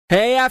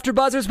Hey,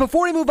 AfterBuzzers,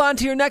 before we move on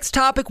to your next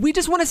topic, we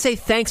just want to say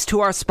thanks to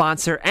our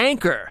sponsor,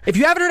 Anchor. If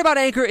you haven't heard about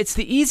Anchor, it's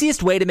the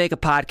easiest way to make a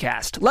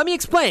podcast. Let me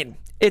explain.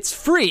 It's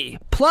free.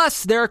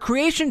 Plus, there are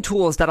creation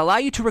tools that allow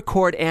you to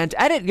record and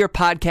edit your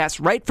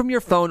podcast right from your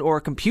phone or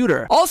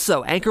computer.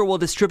 Also, Anchor will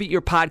distribute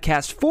your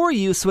podcast for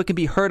you so it can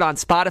be heard on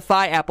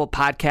Spotify, Apple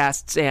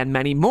Podcasts, and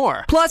many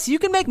more. Plus, you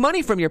can make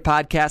money from your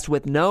podcast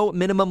with no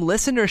minimum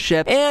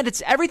listenership, and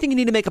it's everything you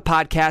need to make a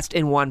podcast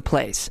in one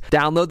place.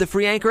 Download the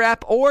free Anchor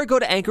app or go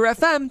to Anchor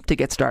FM to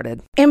get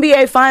started.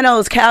 NBA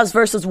Finals, Cavs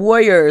versus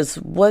Warriors.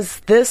 Was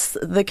this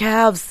the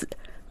Cavs,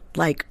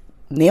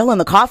 nail in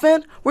the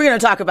coffin? We're going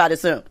to talk about it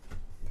soon.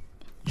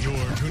 You're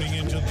tuning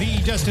into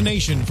the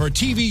destination for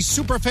TV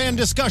superfan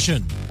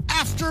discussion,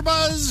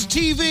 AfterBuzz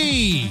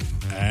TV.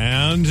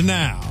 And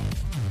now,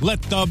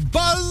 let the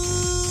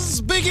buzz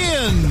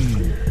begin.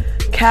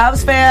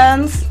 Cavs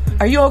fans,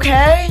 are you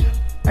okay?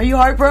 Are you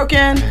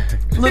heartbroken? A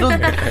little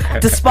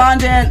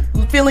despondent?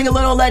 Feeling a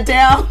little let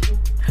down?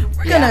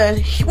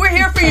 We're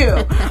here for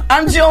you.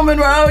 I'm Jill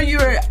Monroe.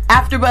 You're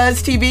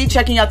AfterBuzz TV,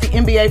 checking out the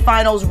NBA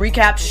Finals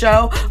recap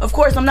show. Of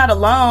course, I'm not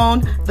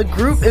alone. The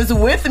group is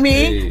with me.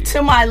 Hey.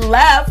 To my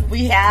left,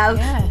 we have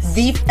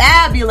the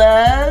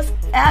fabulous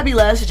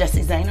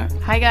Jessie Zahner.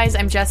 Hi guys,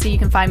 I'm Jessie. You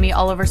can find me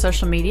all over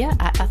social media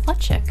at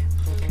Athletic.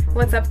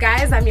 What's up,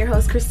 guys? I'm your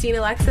host, Christine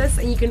Alexis,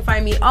 and you can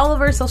find me all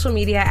over social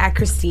media at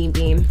Christine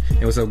Bean.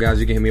 Hey, what's up, guys?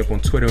 You can hit me up on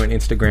Twitter and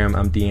Instagram.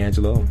 I'm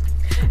D'Angelo.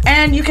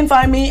 And you can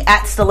find me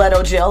at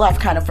Stiletto Jill. I've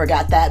kind of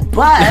forgot that.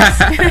 But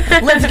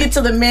let's get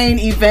to the main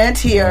event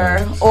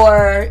here.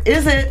 Or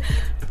is it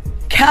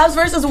Cavs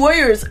versus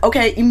Warriors?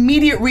 Okay,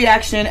 immediate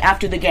reaction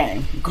after the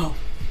game. Go.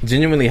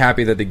 Genuinely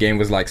happy that the game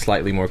was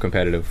slightly more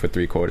competitive for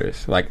 3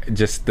 quarters.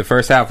 Just the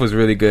first half was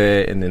really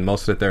good, and then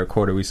most of the third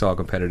quarter we saw a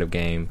competitive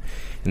game.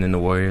 And then the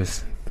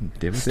Warriors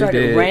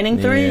started raining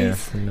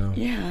threes.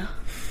 Yeah.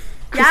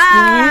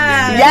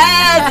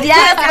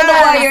 Yes, for the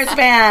Warriors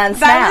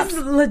fans. That was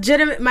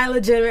my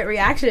legitimate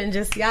reaction.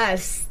 Just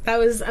yes, that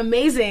was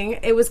amazing.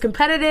 It was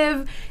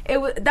competitive. That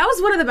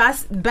was one of the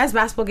best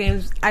basketball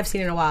games I've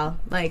seen in a while.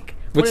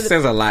 Which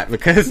says a lot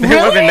because it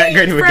wasn't that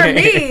great of a game.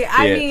 For me,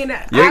 I mean,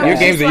 your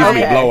games are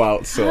usually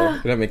blowouts, so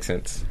that makes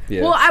sense.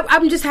 Yeah. Well,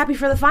 I'm just happy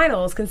for the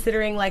finals,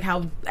 considering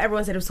how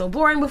everyone said it was so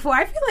boring before.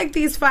 I feel like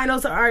these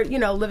finals are,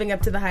 living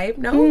up to the hype.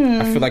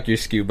 No, I feel like you're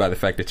skewed by the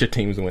fact that your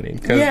team's winning.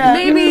 Because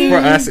maybe for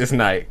us, it's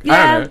not. Yeah.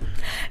 I don't know.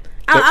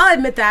 I'll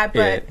admit that,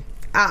 but. Yeah.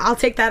 I'll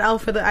take that out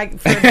for the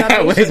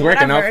well, it's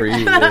working out for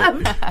you.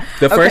 Yeah.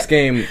 The first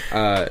game,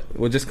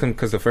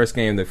 because the first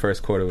game, the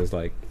first quarter was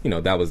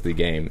that was the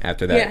game.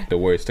 After that, the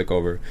Warriors took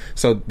over.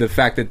 So the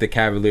fact that the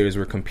Cavaliers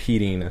were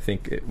competing, I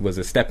think it was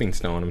a stepping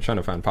stone. I'm trying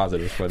to find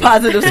positives for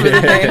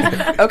the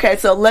game. Okay,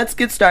 so let's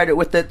get started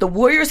with it. The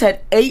Warriors had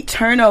 8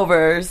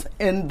 turnovers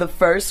in the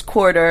first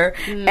quarter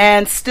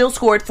and still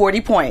scored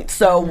 40 points.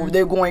 So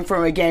they're going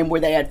from a game where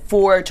they had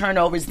 4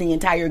 turnovers the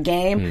entire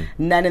game,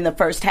 none in the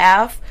first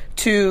half,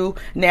 to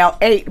now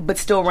 8, but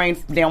still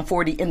rained down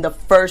 40 in the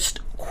first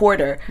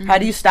quarter. How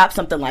do you stop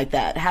something like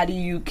that? How do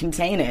you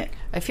contain it?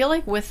 I feel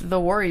like with the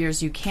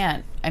Warriors, you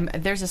can't.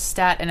 There's a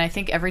stat, and I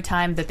think every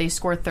time that they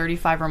score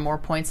 35 or more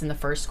points in the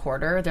first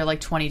quarter, they're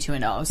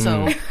 22-0.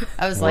 So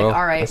I was all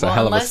right,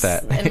 unless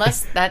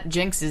that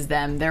jinxes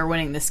them, they're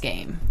winning this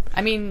game.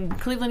 I mean,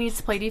 Cleveland needs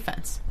to play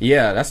defense.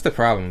 Yeah, that's the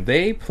problem.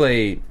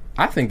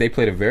 I think they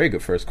played a very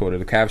good first quarter.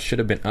 The Cavs should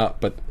have been up,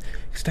 but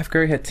Steph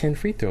Curry had 10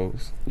 free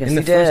throws in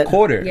the first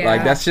quarter.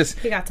 Yeah. That's just...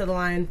 He got to the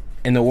line.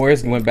 And the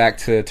Warriors went back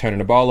to turning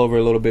the ball over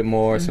a little bit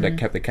more, so that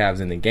kept the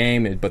Cavs in the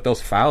game. But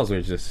those fouls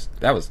were just...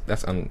 That's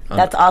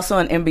also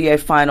an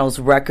NBA Finals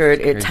record.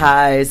 It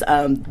ties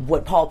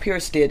what Paul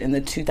Pierce did in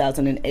the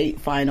 2008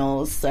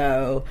 Finals.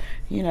 So,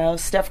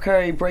 Steph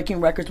Curry breaking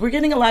records. We're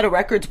getting a lot of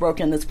records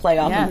broken this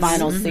playoff and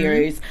Finals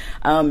series.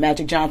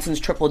 Magic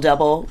Johnson's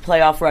triple-double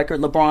playoff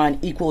record. LeBron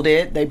equaled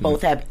it. They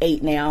both have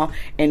 8 now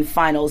in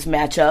Finals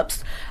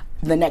matchups.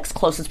 The next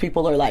closest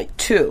people are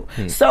 2.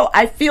 So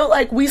I feel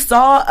like we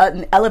saw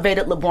an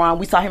elevated LeBron.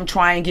 We saw him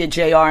try and get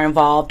JR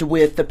involved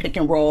with the pick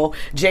and roll.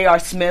 J.R.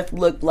 Smith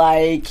looked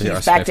like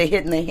he's back to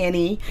hitting the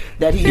Henny.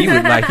 That he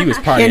was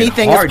partying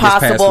anything hard is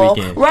possible. This past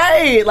weekend.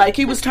 Right.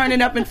 He was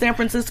turning up in San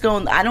Francisco,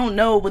 and I don't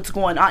know what's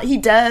going on. He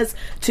does,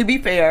 to be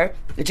fair,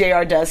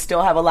 JR does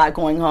still have a lot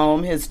going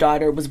home. His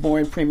daughter was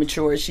born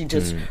premature. She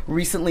just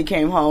recently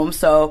came home.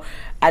 So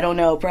I don't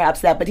know,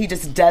 perhaps that, but he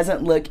just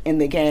doesn't look in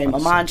the game.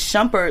 Iman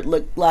Shumpert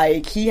looked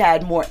like he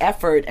had more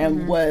effort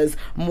and was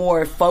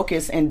more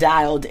focused and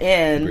dialed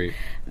in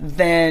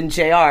than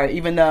JR,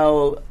 even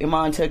though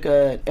Iman took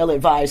a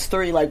ill-advised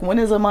 3. When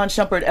has Iman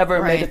Shumpert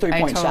ever made a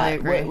 3-point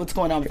shot? What's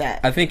going on with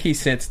that? I think he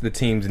sensed the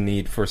team's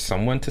need for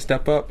someone to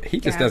step up. He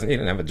just doesn't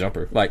have a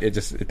jumper.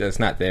 It's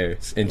not there.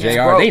 And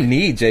JR, they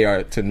need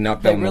JR to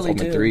knock down those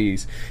open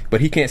threes. But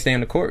he can't stay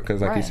on the court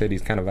because, you said,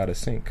 he's kind of out of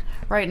sync.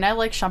 Right, and I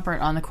like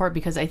Shumpert on the court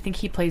because I think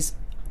he plays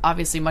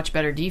obviously much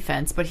better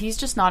defense, but he's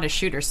just not a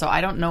shooter, so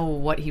I don't know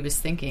what he was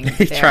thinking.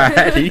 He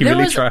tried. He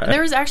really tried.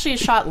 There was actually a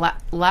shot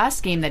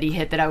last game that he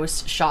hit that I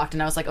was shocked,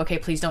 and I was like, okay,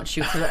 please don't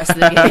shoot for the rest of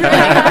the game.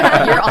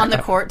 Like, you're on the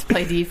court to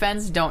play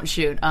defense, don't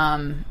shoot.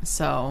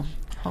 So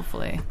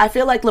hopefully. I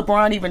feel like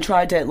LeBron even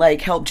tried to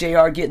like help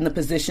JR get in the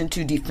position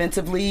to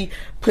defensively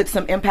put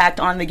some impact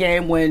on the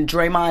game when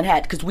Draymond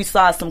had, because we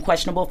saw some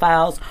questionable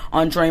fouls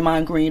on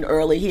Draymond Green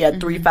early. He had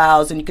 3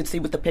 fouls, and you could see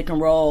with the pick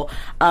and roll,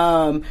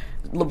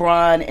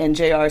 LeBron and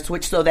JR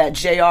switched so that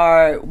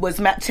JR was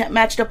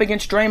matched up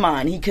against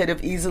Draymond. He could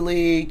have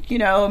easily,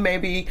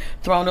 maybe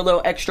thrown a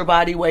little extra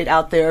body weight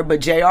out there, but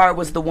JR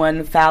was the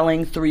one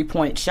fouling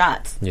 3-point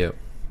shots. Yep.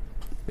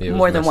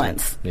 More than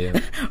once. Yeah.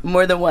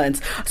 More than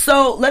once.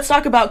 So let's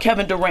talk about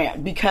Kevin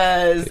Durant,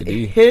 because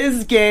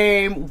his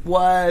game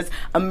was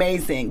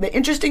amazing. The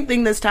interesting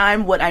thing this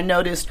time, what I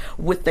noticed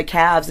with the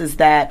Cavs, is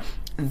that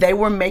they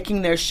were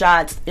making their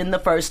shots in the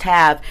first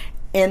half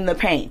in the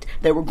paint.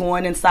 They were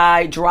going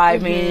inside,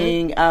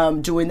 driving,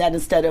 doing that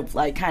instead of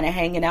like kind of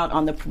hanging out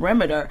on the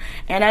perimeter.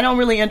 And I don't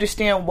really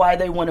understand why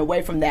they went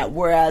away from that.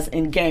 Whereas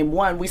in game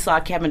 1, we saw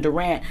Kevin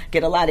Durant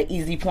get a lot of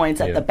easy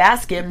points at the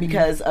basket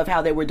because of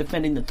how they were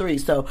defending the three.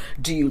 So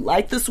do you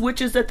like the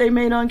switches that they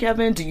made on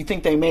Kevin? Do you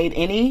think they made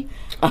any?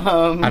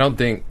 I don't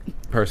think,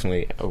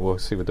 personally, we'll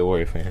see what the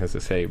Warrior fan has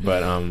to say,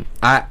 but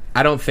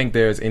I don't think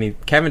there's any.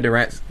 Kevin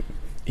Durant,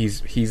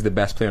 he's the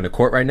best player on the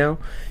court right now.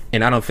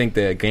 And I don't think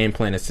the game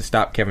plan is to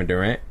stop Kevin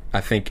Durant. I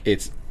think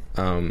it's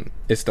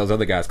those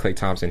other guys, Klay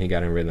Thompson, he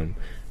got in rhythm.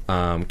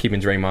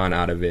 Keeping Draymond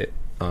out of it.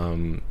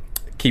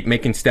 Keep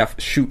making Steph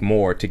shoot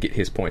more to get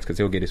his points, because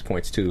he'll get his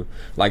points too.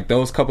 Like,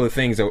 those couple of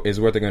things is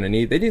what they're going to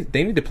need.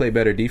 They need to play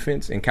better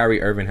defense, and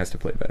Kyrie Irving has to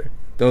play better.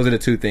 Those are the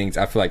two things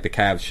I feel like the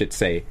Cavs should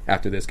say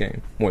after this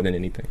game, more than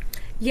anything.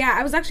 Yeah,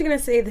 I was actually going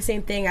to say the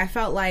same thing. I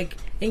felt like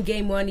in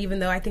game 1, even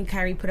though I think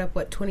Kyrie put up,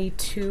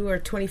 22 or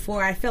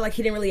 24, I felt like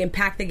he didn't really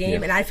impact the game.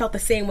 Yeah. And I felt the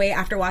same way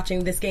after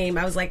watching this game.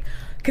 I was like,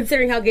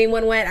 considering how game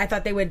 1 went, I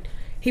thought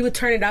he would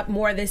turn it up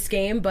more this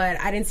game, but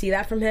I didn't see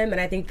that from him.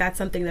 And I think that's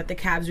something that the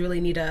Cavs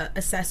really need to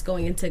assess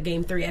going into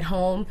game 3 at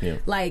home. Yeah.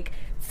 Like,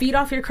 feed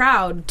off your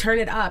crowd, turn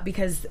it up,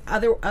 because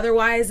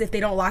otherwise, if they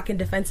don't lock in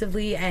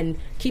defensively and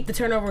keep the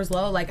turnovers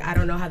low, like, I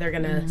don't know how they're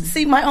going to...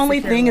 See, my only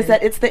thing is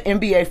that it's the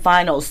NBA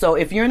Finals. So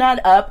if you're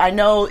not up, I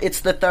know it's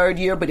the third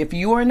year, but if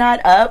you are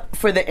not up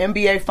for the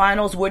NBA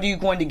Finals, what are you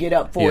going to get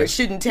up for? Yeah. It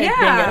shouldn't take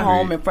being at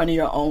home in front of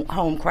your own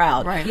home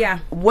crowd. Right. Yeah.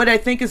 What I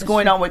think is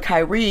going on with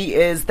Kyrie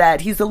is that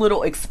he's a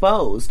little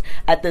exposed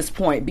at this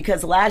point,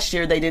 because last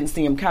year they didn't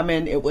see him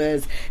coming. It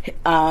was...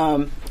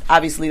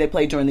 obviously, they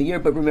played during the year,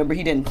 but remember,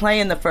 he didn't play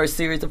in the first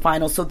series of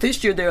finals. So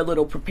this year, they're a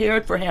little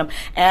prepared for him.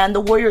 And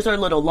the Warriors are a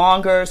little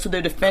longer, so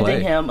they're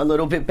defending him a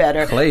little bit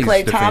better.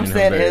 Klay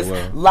Thompson is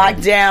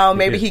locked down.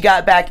 Maybe he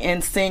got back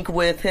in sync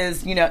with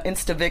his,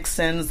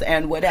 Insta-Vixens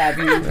and what have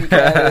you,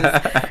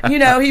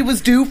 because, he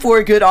was due for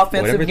a good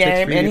offensive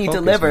game, and he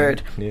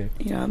delivered. Yeah.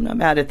 I'm not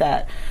mad at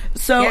that.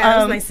 So, it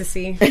was nice to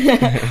see.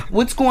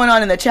 What's going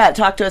on in the chat?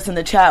 Talk to us in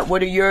the chat.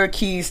 What are your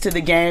keys to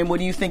the game? What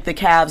do you think the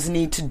Cavs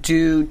need to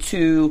do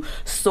to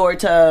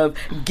sort of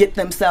get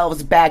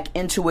themselves back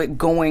into it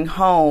going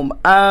home?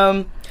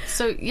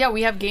 So,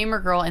 we have Gamer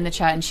Girl in the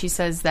chat, and she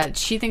says that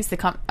she thinks the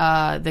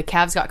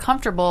Cavs got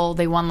comfortable.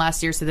 They won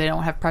last year, so they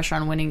don't have pressure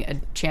on winning a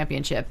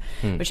championship,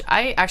 which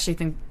I actually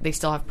think they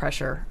still have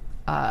pressure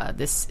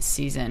this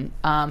season.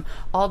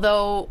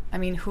 Although,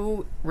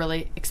 who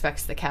really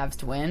expects the Cavs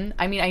to win?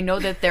 I know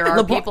that there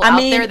are people out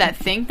there that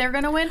think they're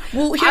going to win.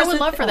 Well, I would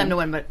love for them to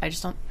win, but I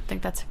just don't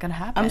think that's going to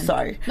happen. I'm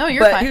sorry. No,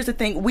 you're fine. But here's the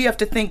thing. We have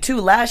to think,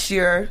 too. Last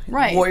year,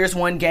 Warriors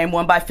won game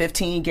 1 by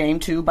 15, game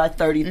 2 by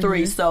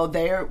 33. So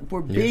there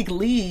were big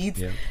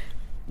leads. Yeah.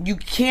 You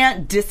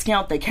can't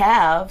discount the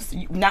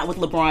Cavs, not with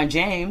LeBron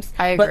James.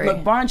 I agree.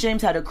 But LeBron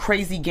James had a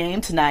crazy game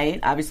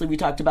tonight. Obviously, we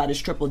talked about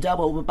his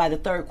triple-double, but by the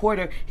third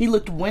quarter, he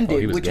looked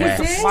winded, which was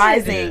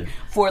surprising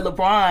for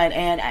LeBron.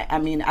 And,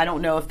 I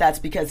don't know if that's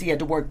because he had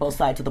to work both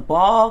sides of the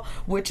ball,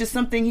 which is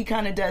something he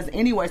kind of does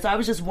anyway. So I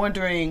was just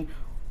wondering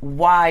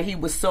why he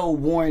was so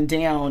worn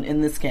down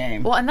in this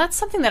game. Well, and that's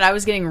something that I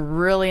was getting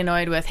really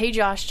annoyed with. Hey,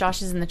 Josh.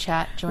 Josh is in the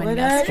chat joining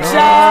us.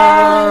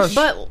 Josh!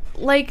 But,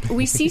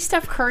 we see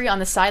Steph Curry on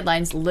the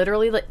sidelines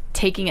literally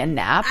taking a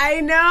nap.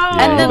 I know.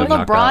 Yeah, and then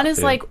LeBron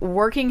is,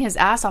 working his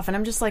ass off. And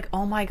I'm just like,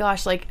 oh, my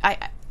gosh.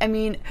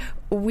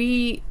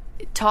 We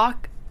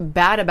talk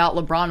bad about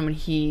LeBron when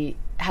he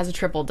has a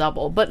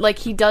triple-double. But,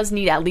 he does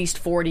need at least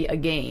 40 a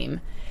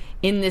game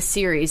in this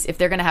series if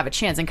they're going to have a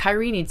chance. And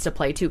Kyrie needs to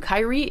play too.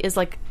 Kyrie is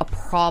a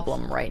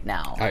problem right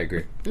now. I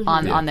agree.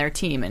 On their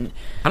team. And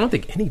I don't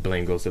think any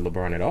blame goes to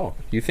LeBron at all.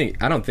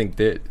 I don't think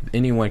that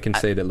anyone can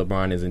say that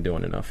LeBron isn't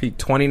doing enough. He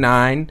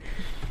 29,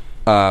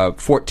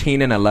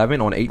 14 and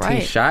 11 on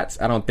 18 shots.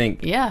 I don't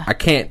think I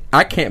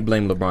can't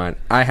blame LeBron.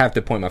 I have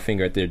to point my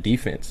finger at their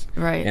defense.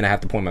 Right. And I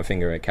have to point my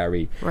finger at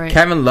Kyrie. Right.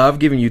 Kevin Love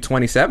giving you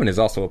 27 is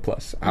also a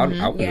plus. I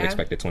wouldn't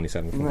expect a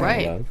 27 from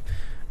Kevin Love.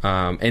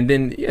 And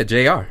then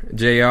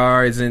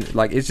JR isn't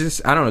like, it's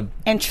just, I don't know.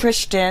 And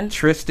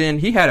Tristan,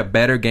 he had a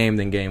better game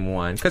than game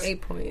one.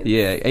 8 points.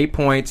 Yeah, 8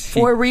 points.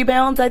 4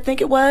 rebounds, I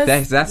think it was.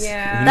 That's a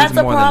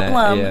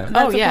problem. Yeah.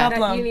 That's a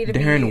problem. You need to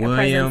Darren be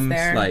Williams,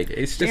 there. like,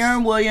 it's just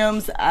Darren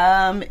Williams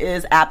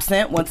is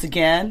absent once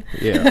again.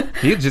 Yeah,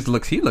 he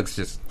looks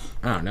just,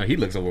 I don't know, he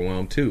looks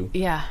overwhelmed too.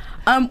 Yeah.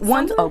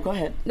 Go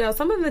ahead. No,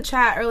 someone in the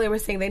chat earlier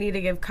was saying they need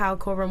to give Kyle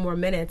Korver more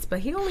minutes, but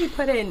he only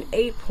put in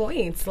 8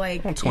 points.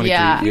 Like, 23.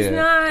 Yeah, he's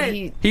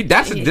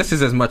not. This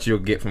is as much you'll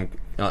get from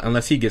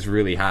unless he gets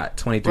really hot.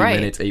 23 Right.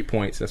 minutes, 8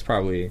 points. That's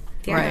probably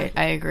Right.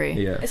 I agree.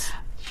 yeah.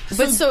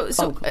 But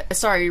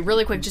sorry,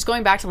 really quick, just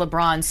going back to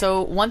LeBron.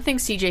 So one thing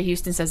CJ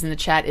Houston says in the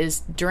chat is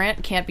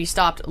Durant can't be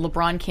stopped.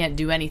 LeBron can't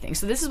do anything.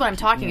 So this is what I'm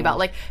talking about.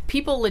 Like,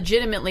 people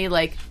legitimately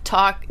like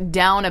talk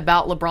down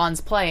about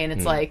LeBron's play, and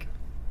it's like,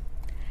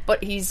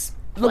 but he's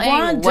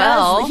LeBron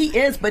well.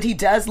 but he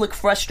does look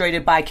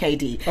frustrated by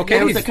KD. Okay,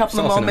 there was a couple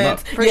of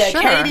moments. For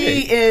sure.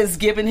 KD is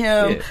giving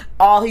him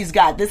all he's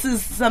got. This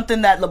is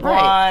something that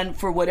LeBron,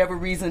 for whatever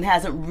reason,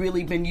 hasn't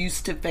really been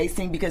used to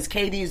facing because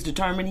KD is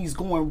determined. He's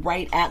going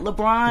right at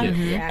LeBron.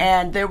 Yeah.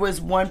 And there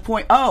was one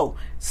point,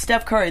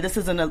 Steph Curry, this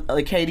isn't a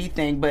KD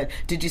thing, but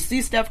did you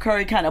see Steph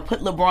Curry kind of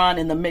put LeBron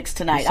in the mix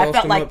tonight? I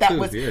felt like that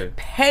was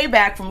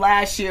payback from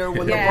last year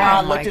when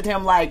LeBron looked at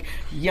him like,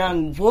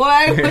 young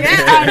boy. He should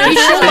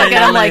look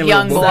at him like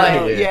young boy.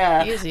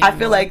 So, I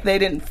feel like they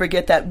didn't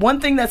forget that. One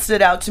thing that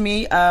stood out to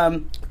me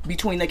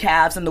between the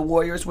Cavs and the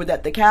Warriors were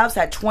that the Cavs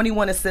had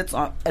 21 assists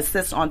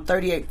on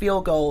 38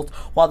 field goals,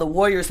 while the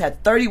Warriors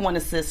had 31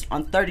 assists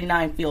on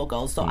 39 field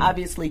goals. So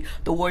obviously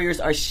the Warriors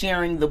are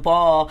sharing the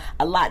ball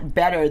a lot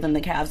better than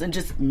the Cavs and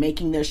just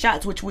making their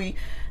shots, which we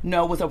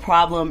know was a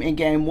problem in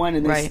game one,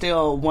 and they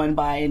still won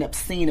by an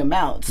obscene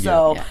amount.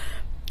 So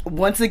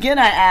once again,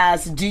 I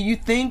ask, do we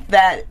think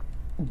that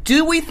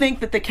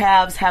the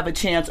Cavs have a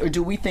chance, or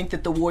do we think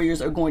that the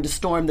Warriors are going to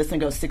storm this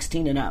and go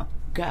 16-0?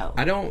 Go.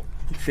 I don't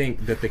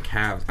think that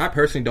I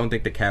personally don't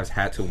think the Cavs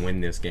had to win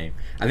this game.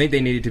 I think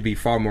they needed to be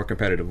far more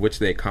competitive, which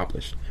they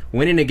accomplished.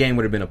 Winning the game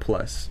would have been a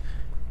plus.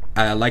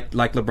 Like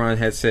LeBron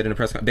had said in the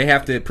press conference, they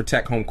have to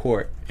protect home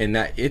court, and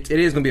that it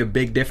is going to be a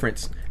big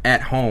difference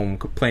at home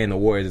playing the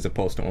Warriors as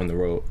opposed to on the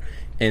road.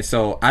 And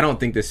so I don't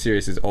think this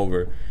series is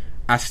over.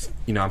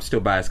 I'm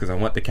still biased because I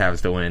want the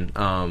Cavs to win.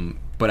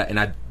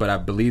 But I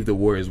believe the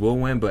Warriors will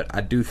win. But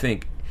I do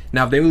think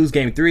now if they lose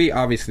Game 3,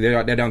 obviously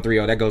they're down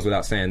 3-0. That goes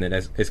without saying that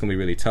it's going to be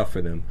really tough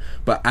for them.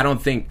 But I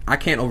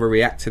can't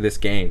overreact to this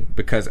game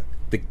because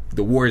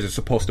the Warriors are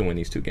supposed to win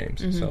these 2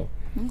 games. Mm-hmm. So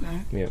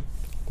yeah.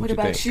 What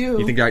about you?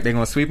 You think they're going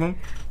to sweep them?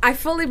 I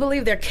fully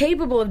believe they're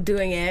capable of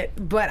doing it,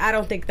 but I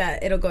don't think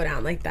that it'll go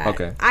down like that.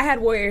 Okay. I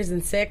had Warriors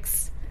in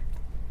 6.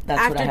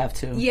 That's what I have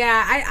too.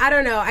 Yeah, I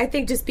don't know. I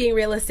think just being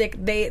realistic,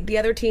 the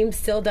other team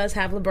still does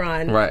have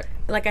LeBron. Right.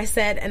 Like I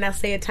said, and I'll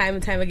say it time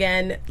and time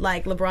again,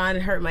 like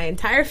LeBron hurt my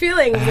entire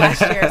feelings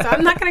last year. So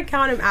I'm not going to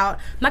count him out.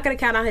 I'm not going to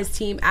count on his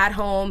team at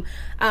home.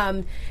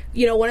 One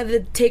of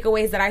the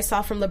takeaways that I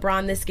saw from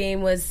LeBron this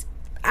game was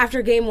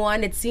after game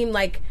 1, it seemed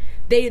like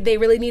they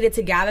really needed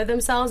to gather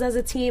themselves as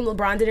a team.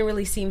 LeBron didn't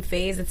really seem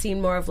phased. It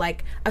seemed more of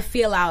like a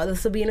feel out.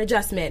 This will be an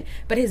adjustment.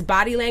 But his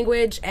body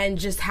language and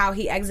just how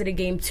he exited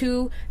game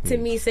 2 to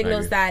me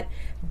signals that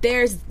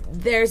there's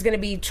going to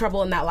be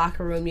trouble in that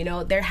locker room.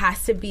 There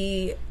has to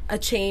be a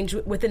change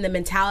within the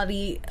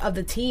mentality of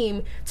the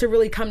team to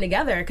really come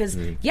together. Because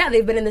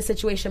they've been in this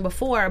situation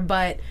before,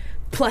 but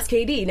plus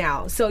KD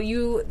now, so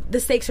the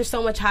stakes are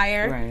so much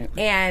higher. Right.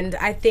 And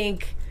I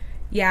think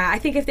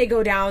if they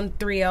go down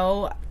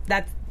 3-0,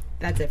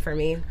 that's it for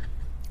me.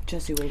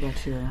 Jesse, what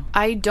about you?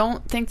 I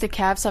don't think the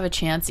Cavs have a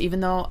chance, even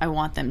though I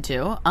want them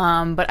to.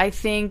 But I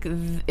think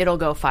it'll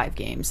go 5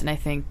 games, and I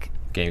think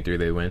Game 3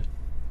 they win.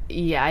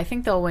 Yeah, I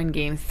think they'll win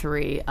Game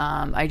 3.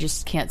 I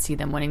just can't see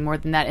them winning more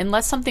than that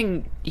unless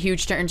something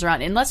huge turns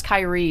around. Unless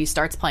Kyrie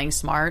starts playing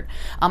smart.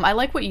 I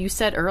like what you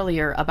said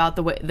earlier about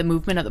the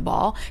movement of the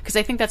ball, because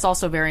I think that's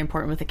also very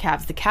important with the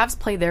Cavs. The Cavs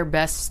play their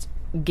best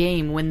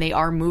game when they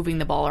are moving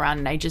the ball around,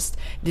 and I just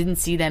didn't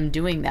see them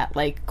doing that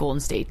like Golden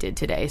State did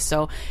today.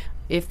 So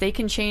if they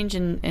can change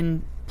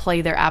and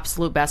play their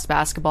absolute best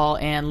basketball,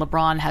 and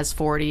LeBron has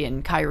 40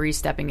 and Kyrie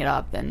stepping it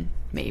up, then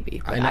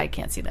maybe. But I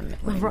can't see them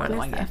winning more than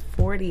one game.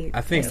 40. I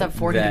think it's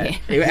 40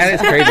 that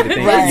it's crazy to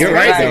think. You're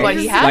right, though. But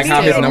he has like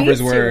how to. his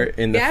numbers were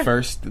in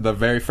the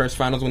very first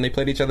finals when they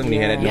played each other, when he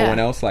had no one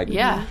else.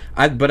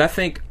 But I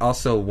think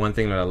also one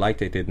thing that I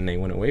liked they did and they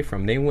went away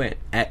from, they went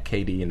at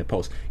KD in the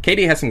post.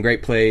 KD had some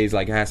great plays,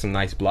 like had some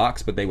nice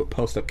blocks, but they would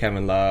post up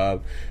Kevin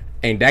Love.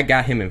 And that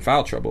got him in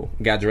foul trouble.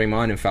 Got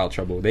Draymond in foul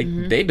trouble. They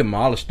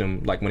demolished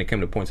him. Like when it came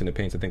to points in the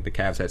paint, I think the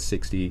Cavs had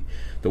 60,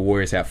 the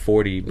Warriors had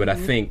 40. But I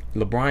think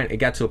LeBron, it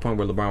got to a point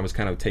where LeBron was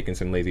kind of taking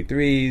some lazy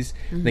threes.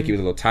 I think he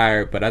was a little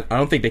tired, but I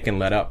don't think they can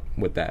let up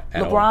with that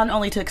at all. LeBron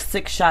only took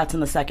 6 shots in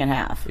the second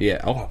half.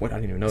 Yeah. Oh, what? I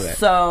didn't even know that.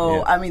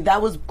 So I mean,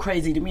 that was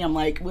crazy to me. I'm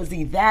like, was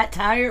he that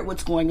tired?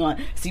 What's going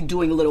on? Is he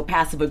doing a little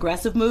passive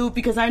aggressive move?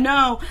 Because I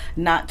know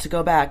not to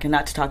go back and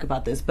not to talk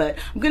about this, but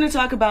I'm going to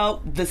talk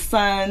about the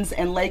Suns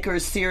and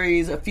Lakers series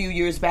series a few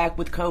years back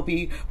with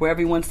Kobe, where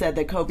everyone said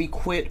that Kobe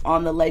quit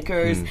on the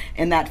Lakers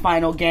in that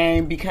final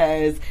game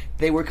because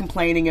they were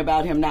complaining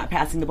about him not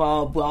passing the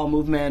ball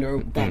movement, or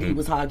that he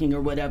was hogging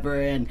or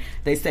whatever, and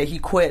they say he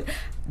quit.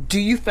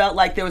 Do you felt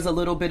like there was a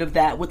little bit of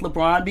that with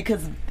LeBron?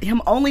 Because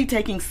him only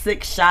taking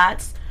 6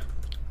 shots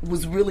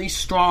was really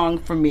strong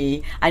for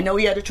me. I know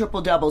he had a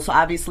triple-double, so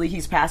obviously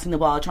he's passing the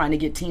ball, trying to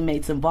get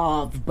teammates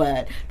involved,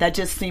 but that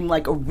just seemed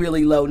like a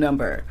really low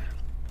number.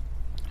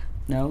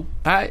 No,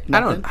 I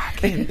don't know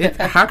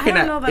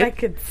that I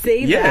could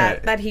say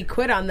that he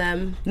quit on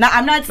them. No,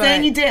 I'm not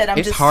saying he did.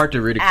 It's just hard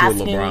to ridicule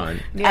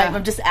LeBron. Yeah.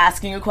 I'm just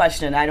asking a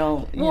question. I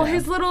don't. Well,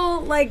 his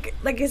little like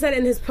I said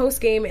in his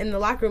post game in the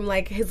locker room,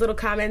 like his little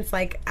comments,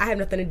 like I have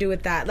nothing to do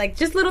with that. Like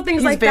just little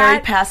things he's like very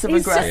that. Passive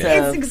aggressive.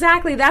 It's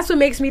exactly that's what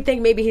makes me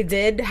think maybe he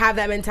did have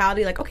that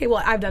mentality. Like, okay,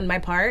 well I've done my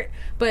part,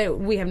 but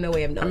we have no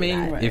way of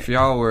knowing that. If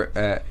y'all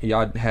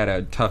had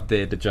a tough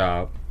day at the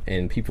job,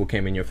 and people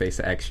came in your face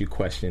to ask you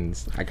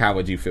questions, like how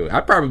would you feel?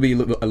 I'd probably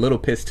be a little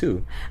pissed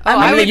too.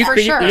 I mean, for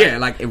sure. Yeah,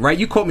 like right.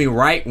 You caught me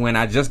right when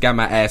I just got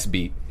my ass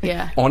beat.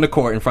 Yeah. On the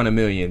court in front of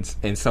millions,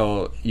 and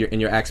so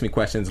you're asking me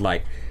questions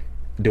like,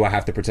 "Do I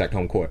have to protect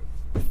home court?"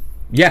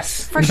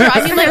 Yes, for sure.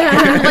 I mean,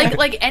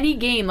 like any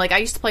game. Like I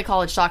used to play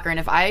college soccer, and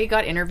if I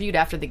got interviewed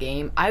after the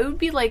game, I would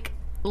be like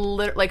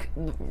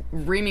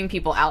reaming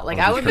people out. Like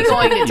I would be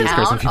going to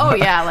town. Oh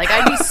yeah, like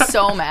I'd be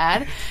so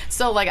mad.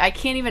 So like I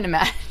can't even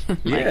imagine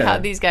how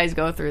these guys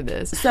go through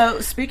this. So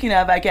speaking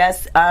of, I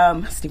guess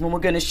Stephen, we're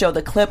going to show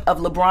the clip of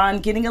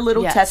LeBron getting a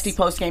little testy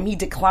post game. He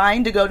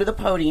declined to go to the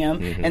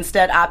podium,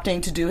 instead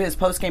opting to do his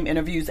post game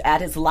interviews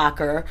at his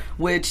locker,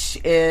 which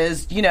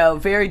is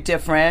very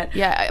different.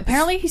 Yeah,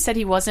 apparently he said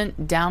he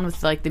wasn't down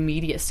with like the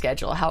media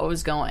schedule, how it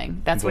was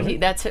going. That's what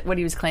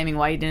he was claiming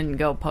why he didn't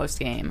go post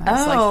game. I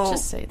was like,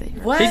 just say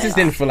that. He just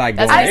didn't feel like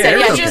going. I said,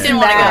 he just didn't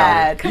want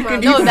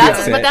to go.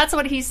 But that's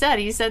what he said.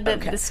 He said that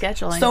the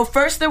scheduling. So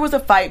first there was a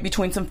fight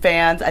between some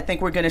fans. I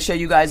think we're going to show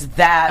you guys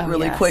that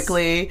really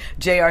quickly.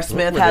 J.R.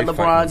 Smith had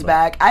LeBron's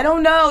back. I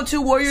don't know.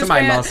 2 Warriors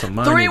fans. Lost some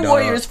money, 3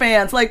 Warriors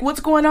fans. Like, what's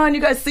going on?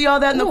 You guys see all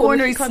that in the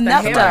corner? He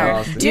snuffed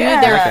him. Dude,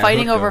 they're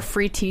fighting over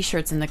free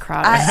T-shirts in the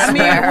crowd. I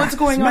mean, what's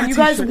going on? You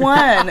guys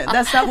won.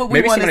 That's not what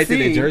we want to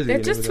see. They're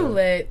just too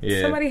lit.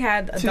 Yeah. Somebody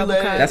had a double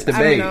cut. That's the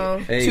bait.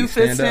 Hey, 2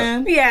 fists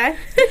in. Yeah.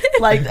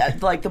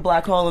 like the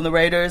black hole in the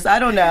Raiders. I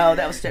don't know.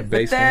 That was shit.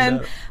 But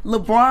then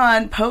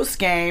LeBron,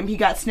 post-game, he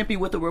got snippy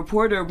with the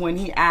reporter when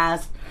he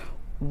asked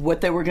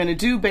what they were going to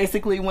do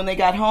basically when they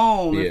got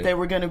home, if they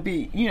were going to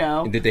be,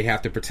 Did they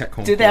have to protect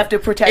home court? They have to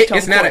protect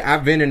home court?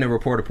 I've been in the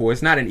reporter pool.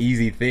 It's not an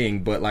easy thing,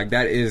 but like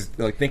that is,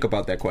 like, think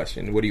about that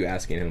question. What are you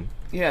asking him?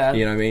 Yeah.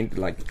 You know what I mean?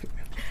 Like...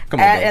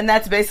 And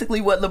that's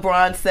basically what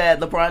LeBron said.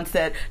 LeBron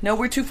said, "No,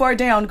 we're too far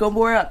down. Go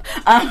more up."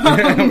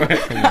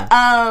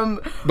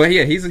 But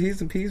yeah, he's a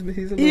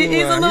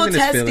little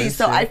testy.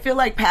 So I feel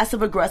like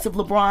passive aggressive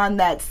LeBron,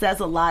 that says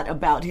a lot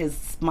about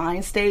his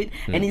mind state.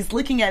 And he's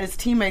looking at his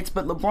teammates,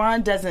 but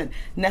LeBron doesn't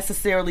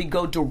necessarily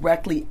go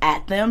directly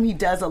at them. He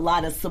does a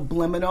lot of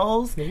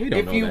subliminals,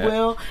 if you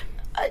will.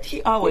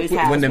 He always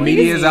has. When the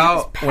media is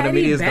out, when the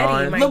media is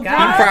gone, he's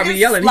probably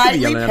yelling. He's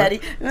yelling petty.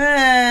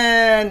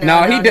 I'm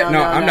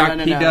not.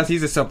 He does.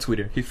 He's a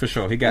subtweeter. He's for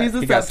sure. He got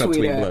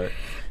subtweet blood.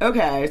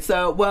 Okay,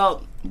 so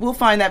we'll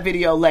find that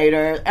video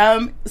later.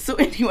 So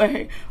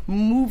anyway,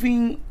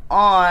 moving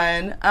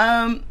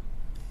on.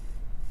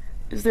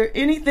 Is there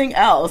anything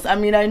else? I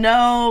mean, I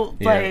know,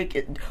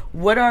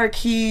 what are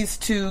keys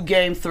to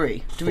Game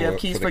 3? Do we have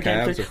keys for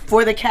Game 3?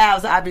 For the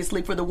Cavs,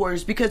 obviously, for the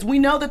Warriors. Because we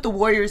know that the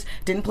Warriors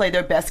didn't play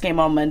their best game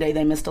on Monday.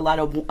 They missed a lot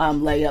of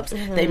layups.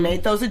 They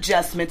made those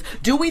adjustments.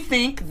 Do we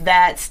think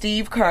that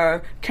Steve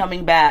Kerr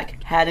coming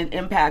back had an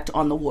impact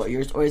on the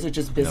Warriors, or is it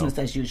just business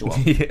as usual?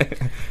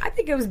 I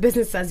think it was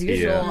business as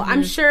usual. Yeah.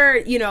 I'm sure,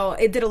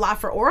 it did a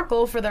lot for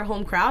Oracle, for their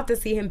home crowd, to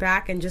see him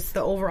back and just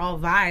the overall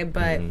vibe.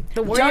 But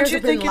the Warriors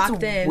have been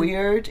locked in.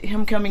 Weird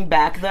him coming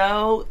back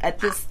though at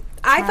this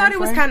I thought it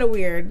was kind of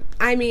weird.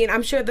 I mean,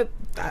 I'm sure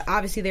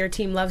obviously their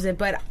team loves it,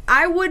 but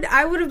I would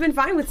have been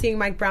fine with seeing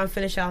Mike Brown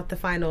finish out the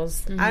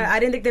finals. I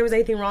didn't think there was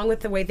anything wrong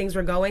with the way things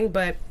were going,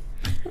 but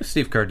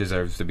Steve Kerr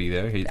deserves to be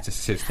there. He's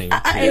just his team. For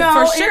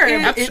sure.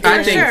 I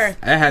think it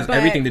has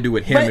everything to do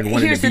with him and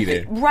wanting to be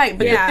there. Right,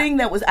 but the thing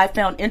that I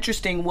found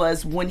interesting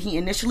was when he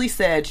initially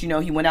said,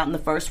 he went out in the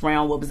first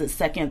round, what was it,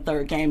 second,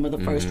 third game of the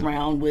first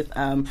round with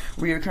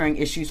reoccurring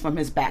issues from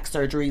his back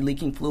surgery,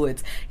 leaking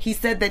fluids. He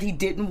said that he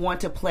didn't want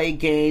to play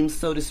games,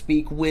 so to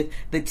speak, with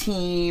the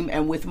team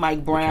and with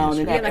Mike Brown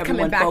and have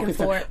everyone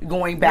focused on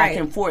going back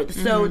and forth.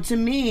 So to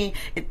me,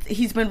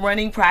 he's been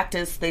running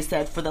practice, they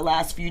said, for the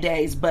last few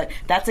days, but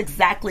that's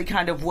exactly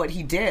kind of what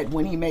he did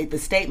when he made the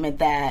statement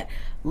that,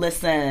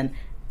 listen,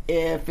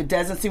 if it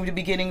doesn't seem to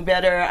be getting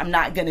better, I'm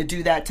not going to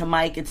do that to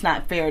Mike. It's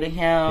not fair to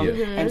him,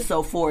 and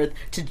so forth,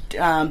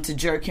 to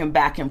jerk him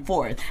back and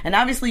forth. And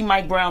obviously,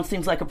 Mike Brown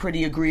seems like a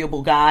pretty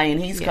agreeable guy,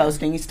 and he's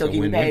coasting. He's still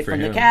getting paid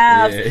from the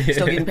Cavs,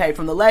 still getting paid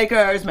from the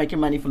Lakers, making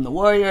money from the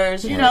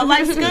Warriors.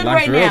 Life's good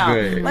right now.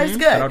 Life's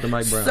good. Shout out to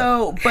Mike Brown.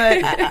 So,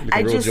 but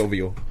I real just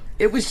jovial.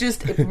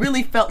 It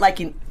really felt like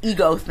an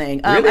ego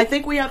thing. Really? I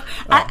think we have.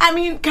 I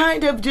mean,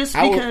 kind of just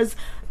because.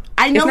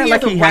 I know he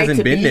has a right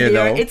to be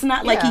there. It's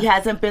not like he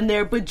hasn't been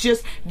there, but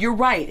just, you're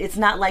right. It's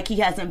not like he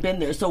hasn't been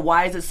there. So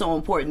why is it so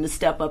important to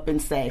step up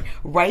and say,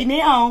 right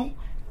now,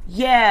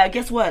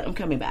 guess what? I'm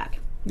coming back.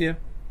 Yeah.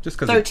 Just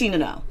because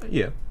 13-0.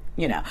 Yeah.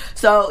 You know.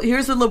 So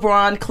here's a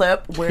LeBron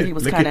clip where he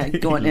was kind of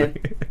going in.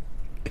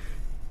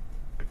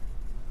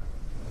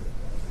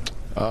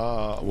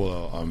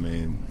 Well, I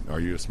mean, are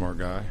you a smart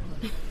guy?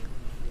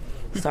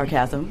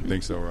 Sarcasm. I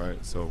think so,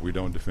 right? So we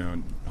don't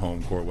defend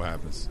home court, what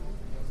happens?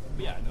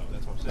 Yeah, no,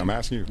 that's what I'm saying. I'm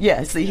asking you.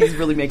 Yeah, see, he's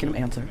really making him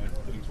answer.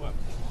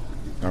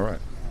 All right.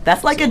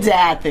 That's like a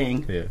dad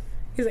thing. Yeah.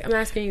 He's like, I'm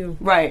asking you.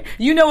 Right.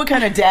 You know what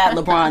kind of dad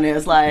LeBron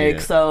is. Like,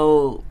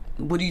 so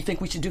what do you think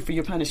we should do for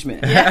your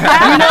punishment? You know what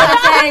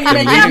I'm saying? And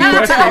then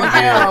you tell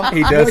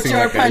him what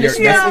your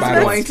punishment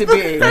is going to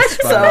be.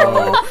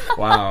 So,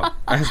 wow.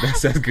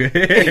 That's good.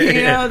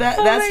 You know,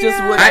 that's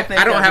just what I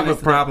think. I don't have a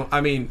problem. I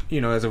mean, you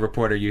know, as a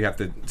reporter, you have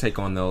to take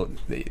on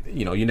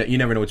you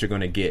never know what you're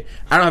going to get.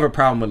 I don't have a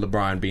problem with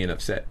LeBron being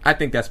upset. I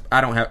think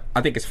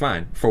it's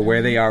fine for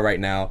where they are right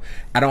now.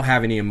 I don't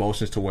have any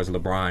emotions towards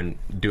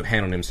LeBron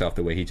handling himself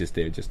the way he just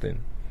did just then.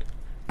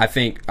 I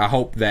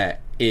hope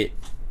that it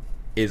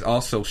is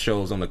also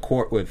shows on the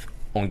court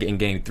in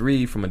Game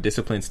 3 from a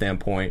discipline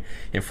standpoint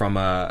and from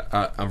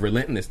a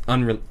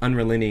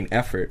unrelenting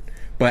effort.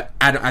 But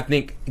I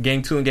think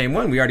Game 2 and Game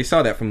 1, we already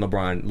saw that from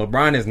LeBron.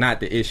 LeBron is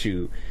not the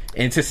issue.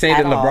 And to say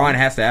that LeBron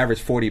has to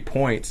average 40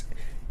 points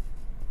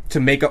to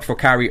make up for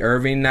Kyrie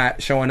Irving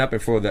not showing up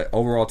and for the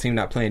overall team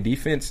not playing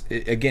defense,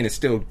 it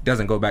still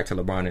doesn't go back to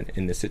LeBron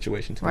in this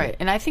situation. Right,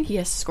 and I think he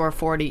has to score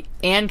 40,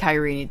 and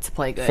Kyrie needs to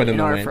play good for them in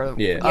to order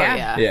win.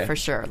 For for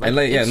sure.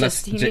 Like,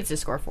 he needs to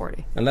score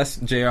 40. Unless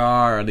JR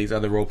or these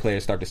other role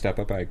players start to step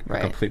up, I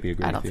completely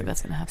agree. I don't think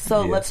that's going to happen.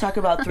 So let's talk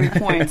about 3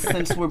 points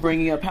since we're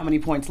bringing up how many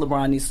points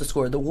LeBron needs to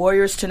score. The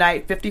Warriors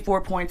tonight,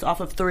 54 points off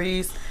of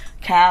threes.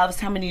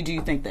 Cavs, how many do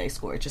you think they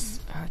score?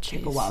 Just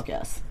take a wild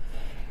guess.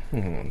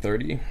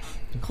 30.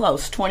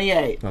 Close,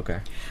 28.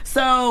 Okay.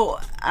 So,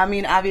 I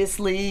mean,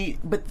 obviously,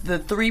 but the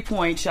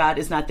 3-point shot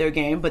is not their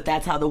game, but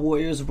that's how the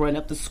Warriors run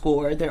up the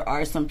score. There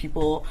are some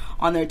people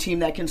on their team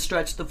that can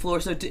stretch the floor.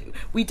 So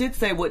we did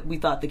say what we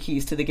thought the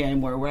keys to the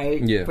game were,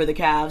 right? Yeah. For the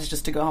Cavs,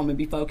 just to go home and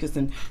be focused,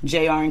 and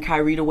JR and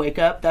Kyrie to wake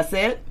up. That's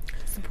it?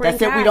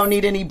 That's it. We don't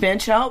need any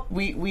bench help.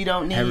 We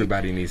don't need.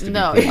 Everybody needs to.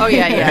 No. Be Oh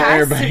yeah.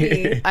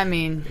 Everybody. I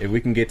mean, if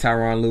we can get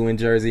Tyronn Lue in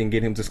Jersey and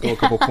get him to score a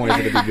couple points,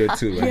 it'll be good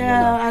too.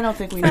 I don't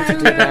think we need to do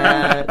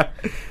that.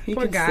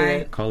 Poor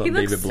guy. Call up he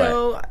David looks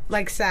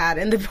Black. So sad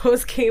in the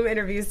post-game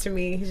interviews. To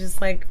me, he's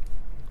just like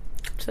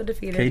so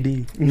defeated.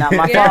 KD, not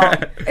my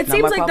fault. It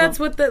seems like that's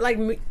what the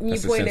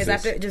point is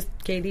after just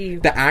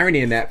KD. The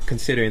irony in that,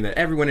 considering that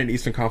everyone in the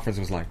Eastern Conference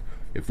was like,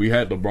 if we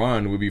had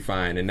LeBron, we'd be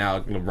fine, and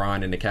now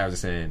LeBron and the Cavs are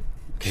saying.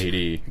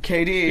 KD.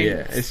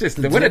 Yeah, it's just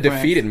what a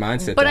defeated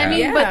mindset. But I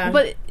mean,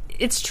 but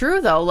it's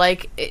true though.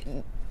 Like,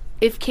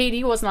 if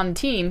KD wasn't on the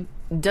team,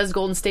 does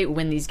Golden State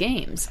win these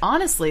games?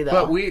 Honestly, though.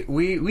 But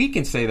we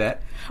can say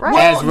that right.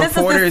 as well, reporters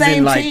this is the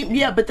same and team.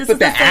 Yeah, but this is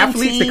the same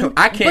athletes. Team.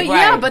 I can't.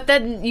 But but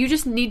then you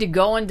just need to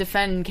go and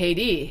defend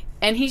KD,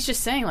 and he's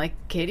just saying like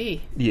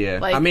KD. Yeah,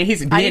 like, I mean,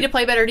 I need to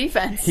play better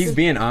defense. He's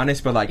being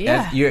honest, but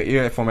as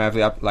you're a former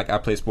athlete, I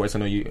play sports. I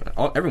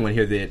know everyone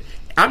here did.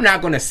 I'm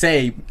not going to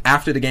say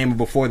after the game or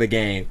before the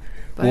game.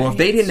 But well, if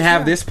they didn't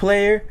have this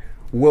player,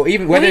 whether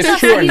it's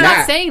true or not. He's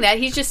not saying that.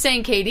 He's just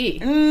saying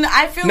KD.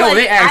 I feel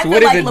they asked,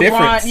 what is the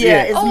difference?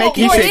 Is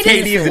making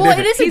KD is a difference. Well,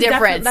 it is a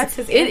difference. That's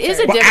his answer. It is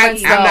a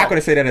difference, I'm not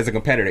going to say that as a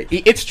competitor.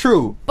 It's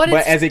true. But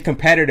as a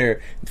competitor,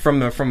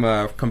 from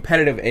a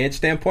competitive edge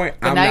standpoint,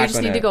 I'm not going to. Now you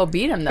just need to go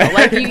beat him, though.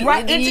 Like,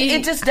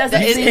 it just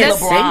doesn't seem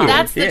LeBron.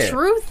 That's the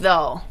truth,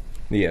 though.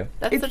 Yeah,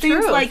 it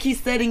seems like he's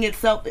setting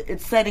it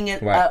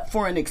up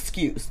for an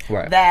excuse.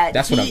 Right.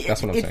 That's what I'm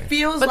saying. It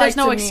feels but like there's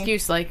no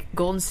excuse. Like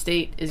Golden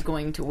State is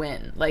going to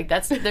win. Like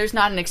there's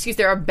not an excuse.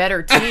 They're a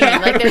better team.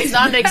 Like there's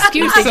not an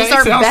excuse. They just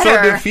are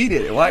better. So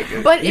defeated.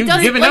 But it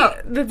doesn't. Given up.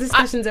 The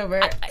discussion's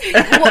over.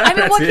 I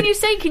mean, what can you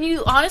say? Can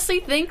you honestly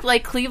think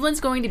like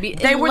Cleveland's going to be?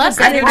 They were the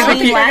better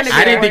team last year.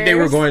 I didn't think they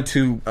were going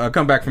to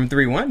come back from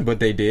 3-1, but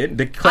they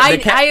did.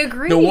 I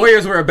agree. The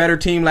Warriors were a better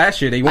team last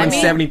year. They won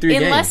 73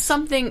 games. Unless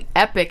something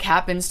epic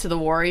happens to the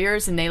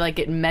Warriors and they like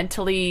get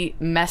mentally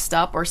messed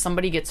up or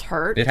somebody gets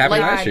hurt. It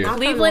happened last year.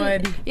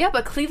 Cleveland,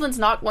 but Cleveland's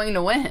not going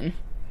to win.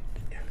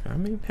 I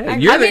mean, hey,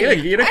 you're the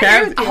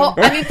Cavs.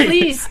 I mean,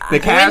 please. The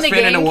Cavs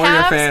fan and the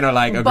Warrior fan are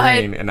like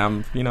agreeing, and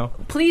I'm,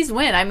 Please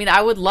win. I mean,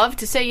 I would love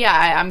to say,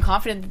 I'm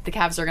confident that the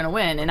Cavs are going to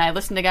win, and I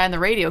listened to a guy on the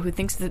radio who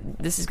thinks that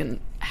this is going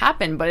to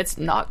happen, but it's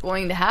not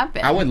going to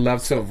happen. I would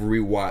love to have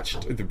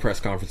rewatched the press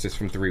conferences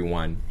from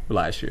 3-1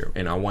 last year,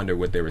 and I wonder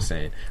what they were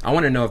saying. I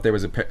want to know if there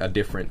was a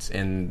difference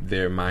in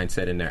their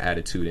mindset and their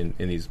attitude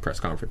in these press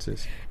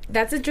conferences.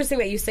 That's interesting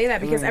that you say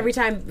that because every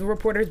time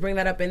reporters bring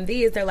that up in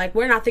these, they're like,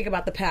 we're not thinking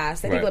about the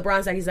past. I think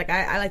LeBron said, he's like,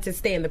 I like to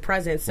stay in the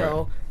present.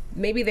 So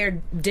maybe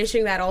they're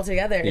dishing that all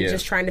together and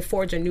just trying to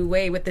forge a new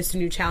way with this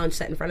new challenge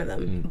set in front of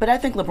them. But I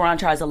think LeBron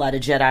tries a lot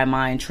of Jedi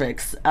mind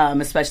tricks,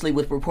 especially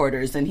with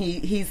reporters, and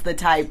he's the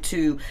type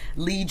to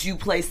lead you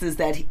places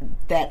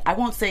that I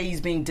won't say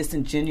he's being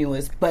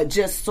disingenuous, but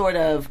just sort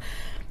of,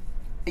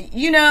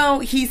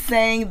 he's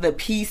saying the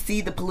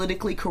PC, the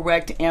politically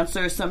correct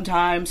answer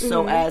sometimes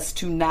so as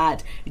to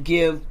not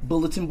give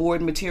bulletin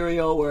board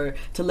material or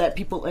to let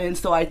people in.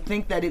 So I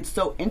think that it's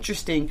so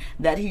interesting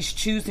that he's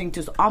choosing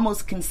to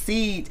almost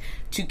concede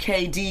to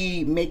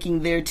KD,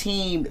 making their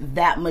team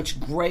that much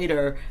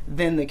greater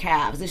than the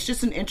Cavs. It's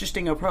just an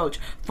interesting approach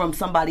from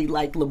somebody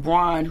like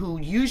LeBron, who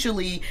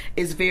usually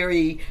is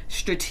very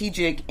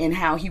strategic in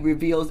how he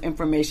reveals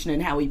information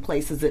and how he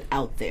places it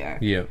out there.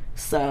 Yeah.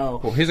 So,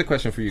 well, here's a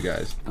question for you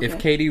guys. Okay. If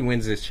KD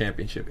wins this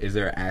championship, is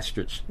there an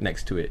asterisk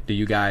next to it? Do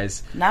you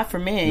guys... Not for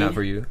me. Not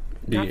for you?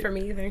 Not for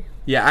me either.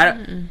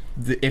 Yeah,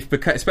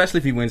 especially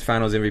if he wins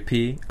Finals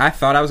MVP, I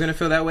thought I was gonna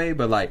feel that way,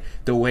 but like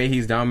the way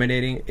he's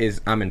dominating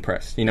I'm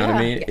impressed. You know what I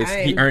mean?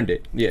 He earned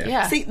it.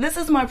 Yeah. See, this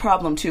is my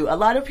problem too. A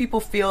lot of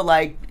people feel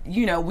like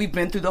we've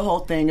been through the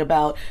whole thing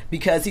about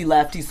because he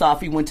left, he saw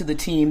if he went to the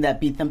team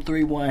that beat them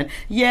 3-1.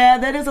 Yeah,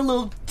 that is a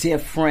little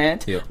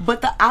different. Yep.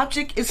 But the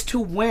object is to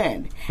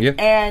win. Yep.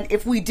 And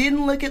if we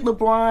didn't look at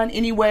LeBron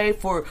anyway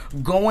for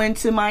going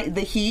to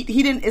the Heat,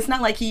 he didn't. It's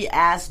not like he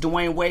asked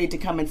Dwayne Wade to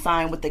come and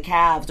sign with the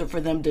Cavs or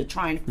for them to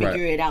try and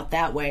figure it out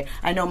that way.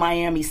 I know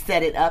Miami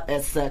set it up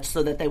as such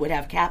so that they would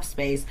have cap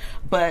space,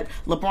 but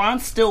LeBron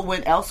still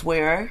went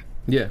elsewhere.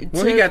 Yeah,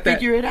 well, he got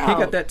figure it out. He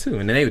got that too,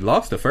 and then they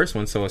lost the first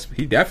one, so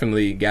he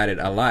definitely got it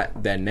a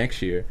lot that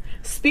next year.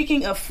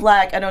 Speaking of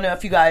flack, I don't know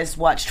if you guys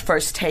watched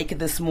First Take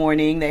this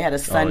morning. They had a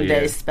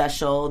Sunday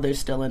special. They're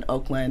still in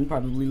Oakland,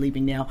 probably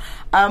leaving now.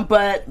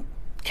 But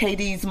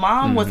KD's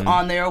mom was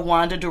on there,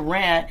 Wanda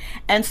Durant,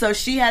 and so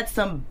she had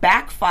some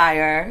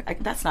backfire.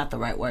 That's not the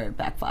right word,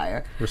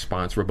 backfire.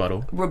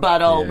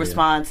 Rebuttal,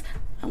 response.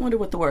 I wonder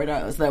what the word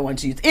is that I want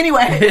to use.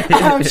 Anyway,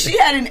 she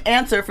had an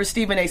answer for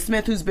Stephen A.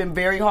 Smith, who's been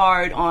very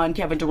hard on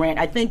Kevin Durant.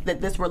 I think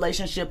that this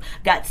relationship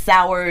got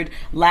soured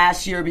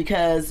last year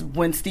because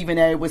when Stephen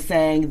A. was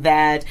saying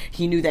that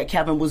he knew that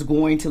Kevin was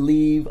going to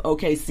leave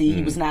OKC,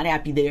 he was not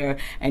happy there,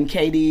 and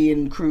KD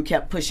and crew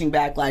kept pushing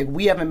back like,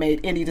 we haven't made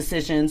any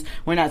decisions,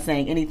 we're not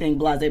saying anything,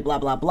 blah, blah,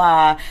 blah,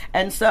 blah.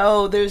 And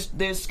so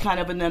there's kind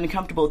of an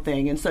uncomfortable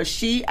thing. And so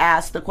she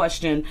asked the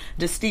question,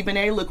 does Stephen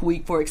A. look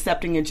weak for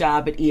accepting a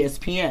job at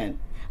ESPN?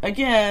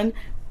 Again,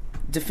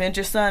 defend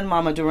your son,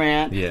 Mama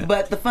Durant. Yeah.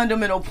 But the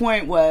fundamental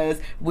point was,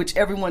 which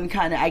everyone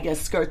kind of, I guess,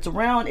 skirts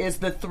around, is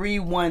the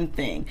 3-1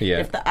 thing. Yeah.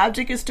 If the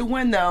object is to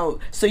win, though,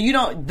 so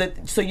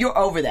you're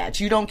over that.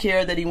 You don't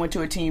care that he went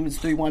to a team that's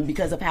 3-1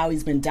 because of how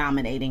he's been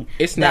dominating.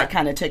 That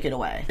kind of took it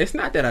away. It's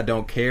not that I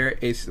don't care.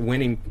 It's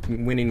winning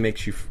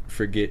makes you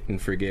forget and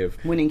forgive.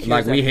 Winning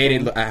cures like I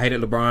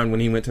hated LeBron when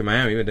he went to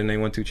Miami, but then they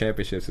won 2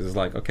 championships. It's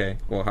like, okay,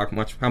 well,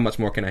 how much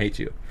more can I hate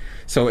you?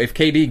 So if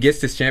KD gets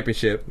this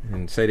championship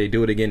and say they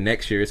do it again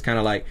next year, it's kind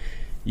of like,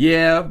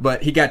 yeah,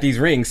 but he got these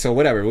rings, so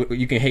whatever.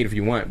 You can hate if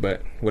you want,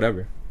 but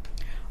whatever.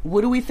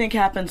 What do we think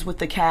happens with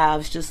the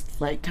Cavs? Just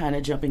like kind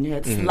of jumping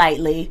ahead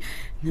slightly,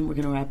 and then we're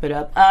gonna wrap it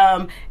up.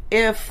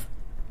 If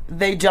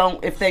they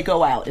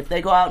go out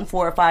in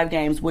 4 or 5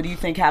 games, what do you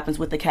think happens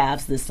with the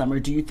Cavs this summer?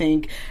 Do you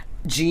think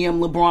GM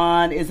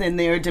LeBron is in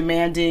there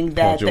demanding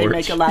that they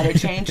make a lot of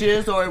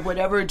changes or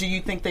whatever? Do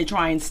you think they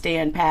try and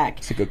stand pat?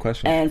 That's a good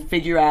question. And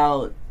figure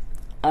out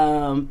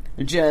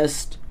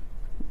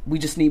we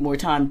just need more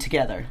time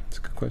together? That's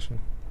a good question.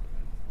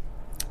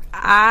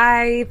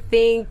 I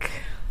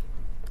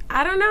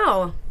don't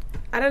know.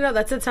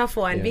 That's a tough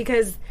one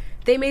because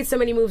they made so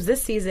many moves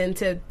this season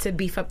to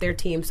beef up their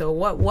team. So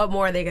what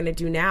more are they going to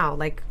do now?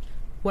 Like,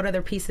 what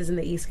other pieces in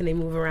the East can they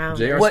move around?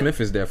 J.R.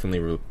 Smith is definitely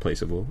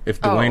replaceable. If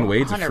Dwayne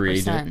Wade's 100%. A free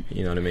agent,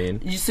 you know what I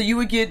mean? So you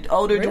would get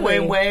older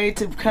Dwayne Wade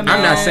to come in?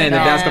 I'm not saying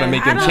that's going to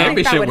make him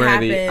championship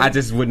worthy. I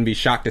just wouldn't be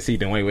shocked to see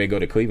Dwayne Wade go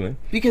to Cleveland.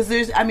 Because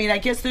I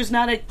guess there's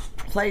not a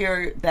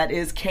player that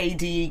is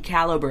KD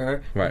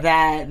caliber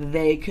that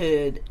they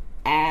could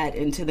add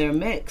into their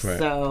mix. Right.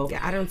 So yeah,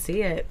 I don't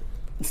see it.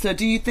 So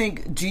do you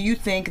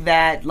think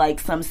that, like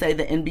some say,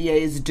 the NBA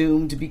is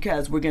doomed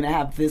because we're going to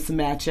have this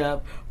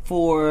matchup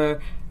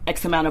for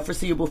X amount of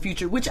foreseeable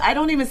future, which I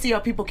don't even see how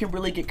people can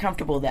really get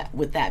comfortable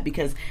with that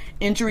because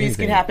injuries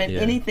can happen,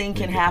 anything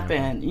can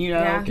happen.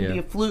 It can be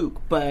a fluke,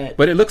 but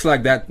it looks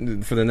like that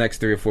for the next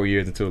 3 or 4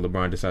 years until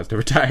LeBron decides to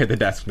retire.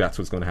 That's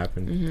what's going to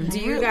happen. Mm-hmm. Do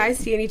you guys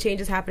see any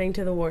changes happening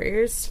to the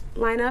Warriors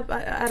lineup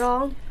at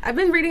all? I've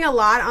been reading a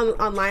lot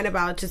online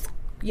about just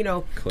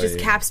just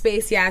cap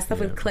space, stuff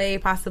with Clay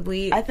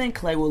possibly. I think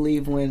Clay will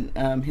leave when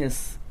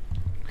his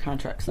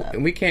contract's up.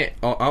 We can't.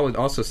 I would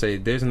also say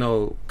there's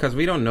no, because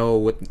we don't know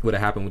what would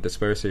have happened with the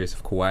Spurs series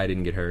if Kawhi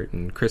didn't get hurt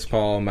and Chris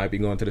Paul might be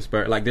going to the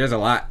Spurs. Like, there's a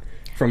lot.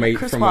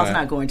 Chris Paul's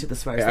not going to the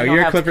Spurs.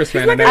 You're a Clippers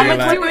fan. I'm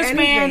a Clippers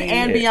fan,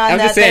 and beyond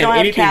that, they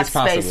don't have cap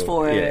space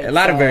for it. A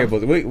lot of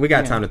variables. We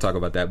got time to talk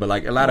about that, but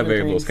like a lot of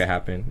variables could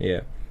happen.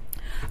 Yeah.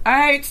 All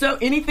right, so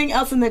anything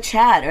else in the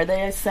chat? Are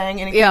they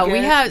saying anything good?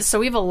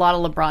 We have a lot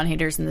of LeBron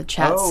haters in the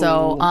chat. Oh.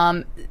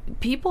 So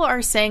people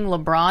are saying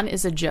LeBron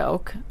is a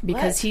joke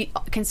because he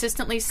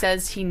consistently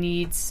says he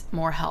needs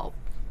more help.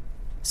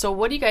 So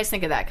what do you guys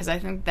think of that? Because I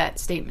think that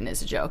statement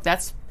is a joke.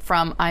 That's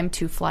from I'm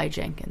Too Fly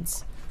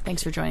Jenkins.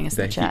 Thanks for joining us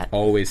in the chat.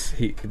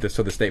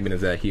 So the statement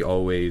is that he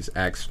always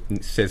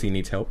says he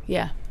needs help?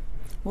 Yeah.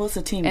 Well, it's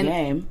a team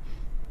game.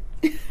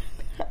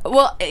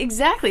 Well,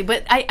 exactly.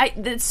 But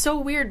it's so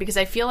weird because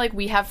I feel like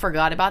we have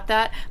forgot about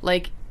that.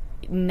 Like,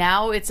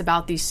 now it's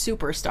about these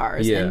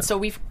superstars. Yeah. And so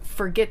we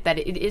forget that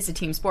it is a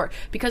team sport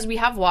because we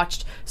have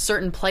watched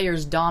certain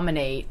players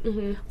dominate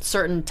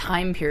certain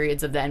time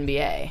periods of the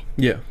NBA.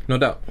 Yeah, no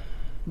doubt.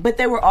 But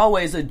they were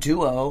always a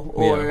duo,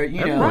 or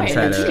everyone's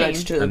had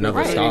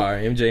another star.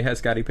 MJ had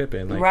Scottie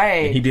Pippen,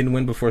 and he didn't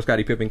win before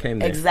Scottie Pippen came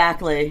there.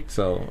 Exactly.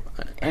 So,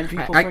 and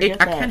people forget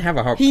that. I can't have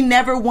a hard. He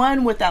never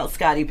won without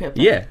Scottie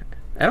Pippen. Yeah,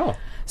 at all.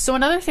 So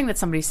another thing that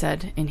somebody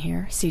said in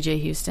here, CJ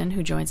Houston,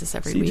 who joins us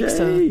every week.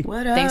 So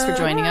thanks for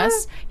joining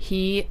us.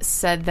 He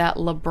said that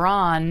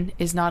LeBron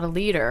is not a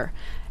leader,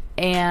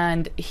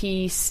 and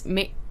he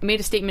made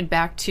a statement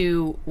back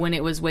to when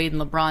it was Wade and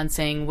LeBron,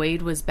 saying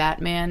Wade was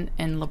Batman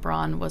and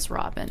LeBron was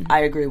Robin.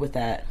 I agree with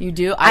that. You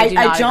do?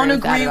 I don't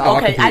agree.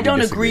 Okay, I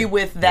don't agree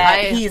with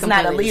that. He's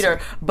not a leader.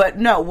 Disagree. But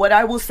no, what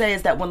I will say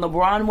is that when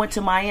LeBron went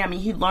to Miami,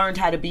 he learned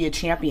how to be a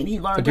champion. He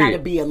learned how to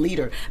be a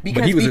leader.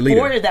 Because he was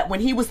before that, when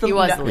he was the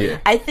leader,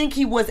 leader, I think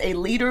he was a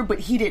leader, but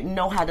he didn't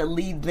know how to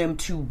lead them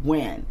to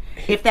win.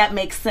 If that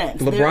makes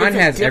sense. LeBron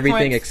has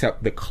everything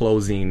except the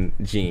closing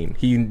gene.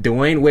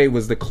 Dwayne Wade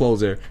was the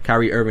closer.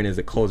 Kyrie Irving is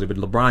the closer, but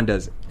LeBron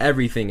does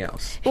everything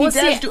else. He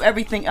does do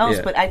everything else,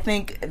 but I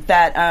think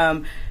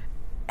that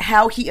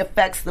how he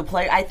affects the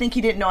player, I think he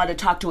didn't know how to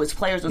talk to his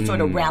players or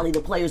sort of rally the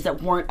players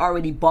that weren't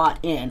already bought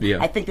in. Yeah.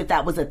 I think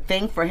that was a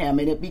thing for him,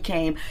 and it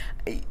became...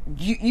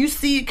 You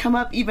see it come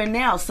up even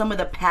now, some of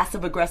the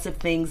passive-aggressive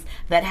things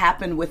that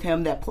happened with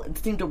him that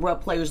seemed to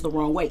rub players the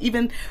wrong way.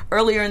 Even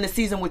earlier in the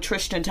season with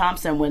Tristan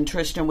Thompson, when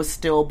Tristan was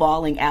still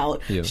balling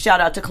out. Yeah.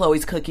 Shout out to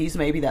Chloe's Cookies.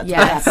 Maybe that's what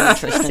happened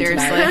to Tristan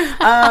Seriously.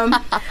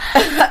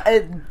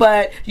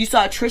 But you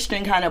saw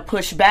Tristan kind of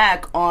push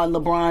back on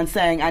LeBron,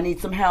 saying, I need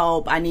some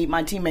help, I need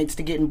my teammates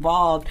to get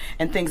involved,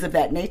 and things of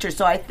that nature.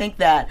 So I think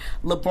that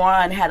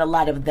LeBron had a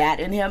lot of that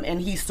in him, and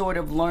he sort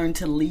of learned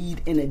to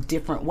lead in a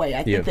different way.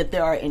 I think that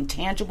there are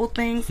intangible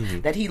things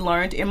that he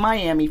learned in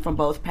Miami from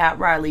both Pat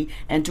Riley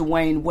and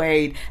Dwayne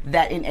Wade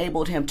that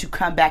enabled him to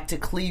come back to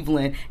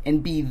Cleveland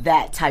and be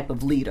that type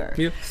of leader.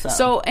 Yeah.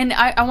 So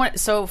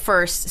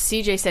first,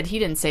 CJ said he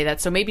didn't say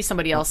that, so maybe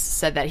somebody else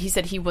said that. He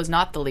said he was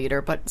not the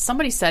leader, but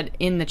somebody said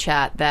in the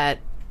chat that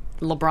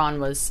LeBron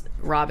was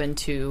Robin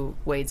to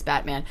Wade's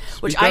Batman,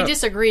 which I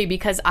disagree,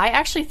 because I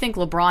actually think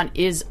LeBron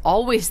is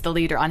always the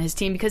leader on his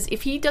team, because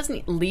if he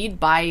doesn't lead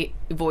by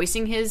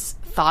voicing his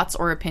thoughts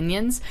or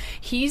opinions,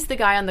 he's the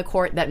guy on the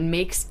court that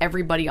makes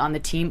everybody on the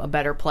team a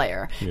better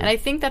player. Yeah. And I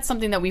think that's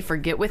something that we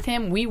forget with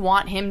him. We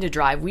want him to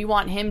drive. We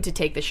want him to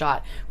take the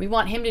shot. We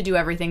want him to do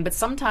everything, but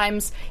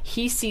sometimes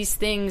he sees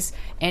things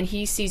and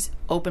he sees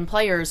open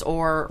players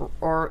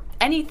or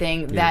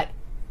anything that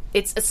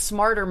it's a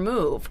smarter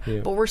move,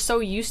 but we're so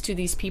used to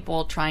these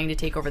people trying to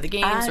take over the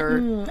games.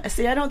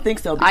 I don't think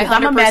so, because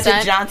I'm a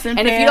Magic Johnson fan.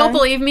 And if you don't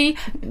believe me,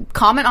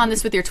 comment on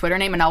this with your Twitter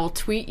name, and I will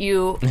tweet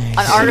you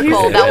an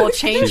article that will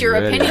change your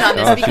opinion on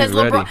this. Because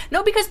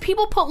because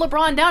people put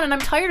LeBron down, and I'm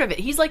tired of it.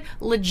 He's like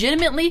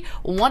legitimately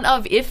one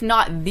of, if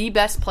not the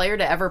best player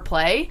to ever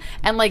play,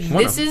 and like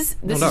this is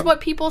what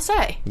people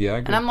say. Yeah, I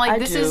agree. And I'm like,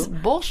 this is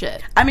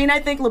bullshit. I mean,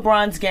 I think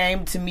LeBron's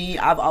game, to me,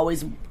 I've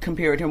always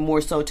compared him more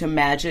so to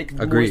Magic,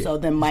 more so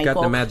than Michael.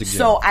 Got the magic gem.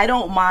 So I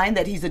don't mind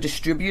that he's a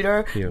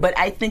distributor, but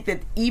I think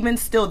that even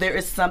still there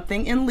is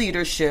something in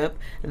leadership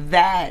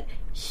that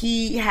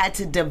he had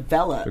to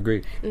develop.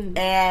 Agreed.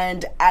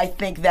 And I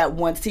think that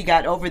once he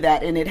got over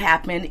that, and it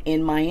happened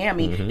in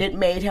Miami, it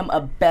made him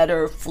a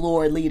better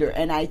floor leader.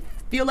 And I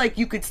feel like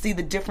you could see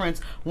the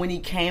difference when he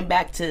came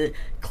back to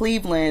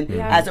Cleveland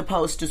as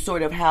opposed to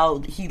sort of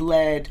how he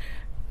led,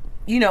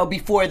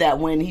 before that,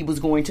 when he was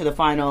going to the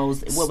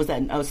finals. What was that,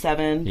 in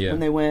 2007 when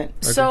they went?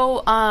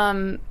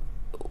 Okay.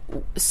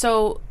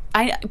 So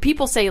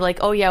people say, like,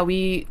 oh yeah,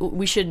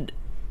 we should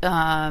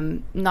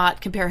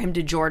not compare him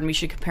to Jordan, we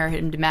should compare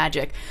him to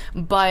Magic,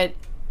 but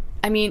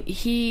I mean,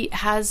 he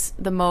has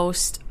the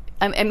most,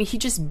 I mean, he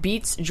just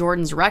beats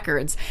Jordan's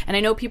records, and I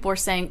know people are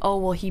saying, oh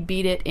well, he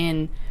beat it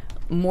in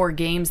more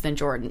games than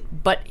Jordan,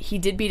 but he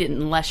did beat it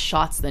in less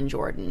shots than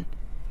Jordan,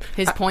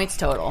 his points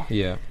total.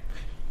 I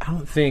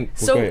don't think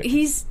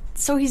he's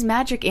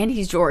Magic and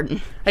he's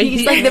Jordan.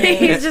 He's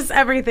he's just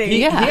everything.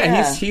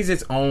 He's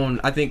his own.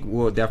 I think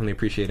we'll definitely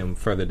appreciate him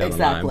further down the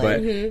line.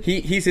 But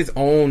he's his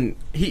own.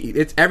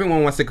 It's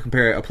everyone wants to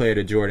compare a player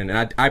to Jordan,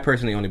 and I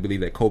personally only believe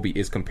that Kobe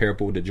is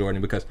comparable to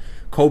Jordan, because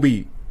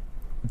Kobe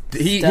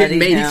he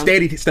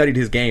studied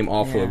his game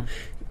off of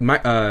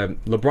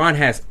LeBron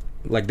has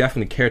like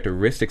definitely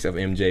characteristics of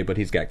MJ, but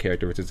he's got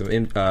characteristics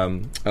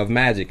of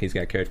Magic. He's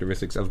got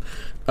characteristics of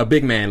a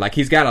big man. Like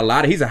he's got a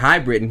lot of. He's a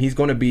hybrid, and he's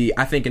going to be.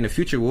 I think in the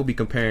future we'll be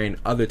comparing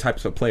other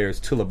types of players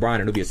to LeBron,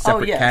 and it'll be a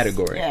separate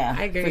category. Yeah,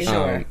 I agree. For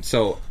sure.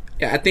 So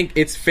yeah, I think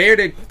it's fair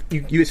to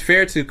it's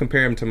fair to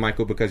compare him to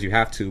Michael because you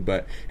have to,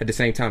 but at the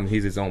same time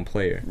he's his own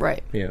player.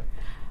 Right. Yeah.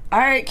 All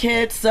right,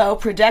 kids. So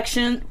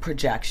predictions for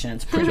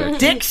Game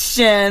 3.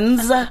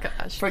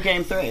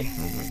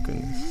 Oh my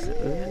goodness.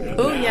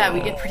 Oh yeah, we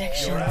get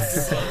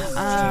predictions.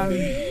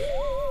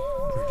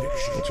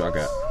 What y'all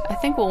got? I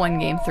think we'll win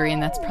Game 3,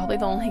 and that's probably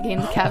the only game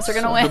the Cavs are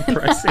going to win.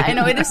 I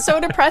know, it is so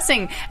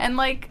depressing. And,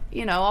 like,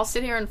 you know, I'll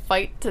sit here and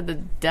fight to the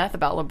death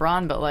about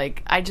LeBron, but,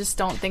 like, I just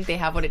don't think they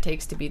have what it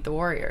takes to beat the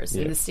Warriors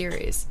in the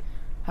series.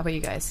 How about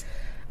you guys?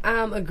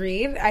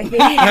 Agreed. I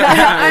think.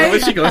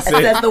 What's she gonna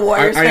say? That's the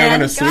Warriors are y'all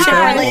gonna sleep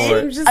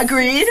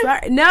Agreed.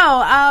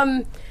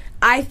 No.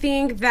 I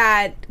think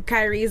that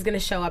Kyrie is gonna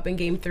show up in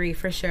Game 3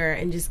 for sure,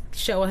 and just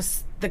show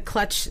us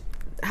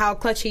how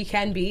clutch he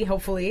can be.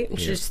 Hopefully,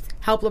 just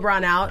help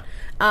LeBron out.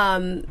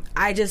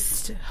 I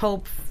just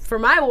hope for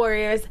my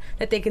Warriors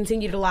that they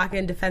continue to lock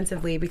in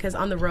defensively, because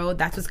on the road,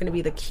 that's what's gonna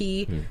be the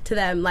key to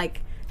them,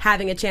 like,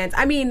 having a chance.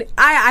 I mean,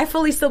 I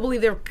fully still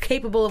believe they're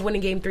capable of winning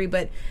Game 3,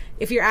 but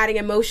if you're adding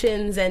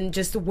emotions and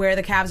just where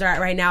the Cavs are at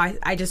right now,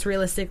 I just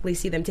realistically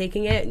see them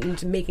taking it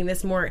and making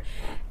this more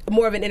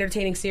of an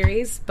entertaining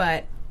series.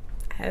 But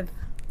I have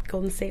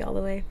Golden State all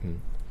the way.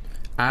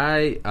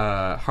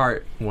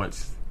 Hart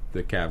wants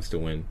the Cavs to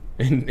win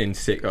in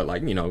six, or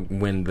like, you know,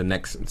 win the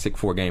next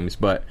 4 games.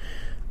 But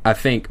I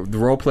think the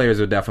role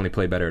players will definitely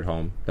play better at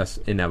home. That's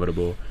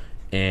inevitable.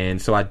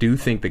 And so I do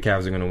think the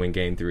Cavs are going to win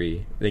Game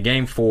 3. The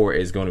Game 4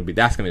 is going to be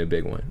the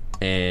big one.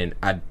 And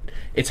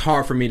it's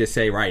hard for me to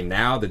say right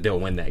now that they'll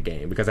win that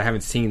game because I haven't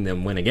seen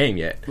them win a game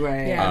yet.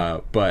 Right. Yeah.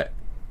 But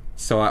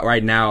so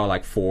right now,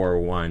 like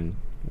 4-1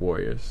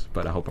 Warriors.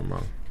 But I hope I'm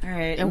wrong. All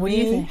right. And what do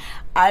you think?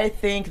 I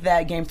think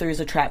that Game 3 is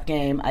a trap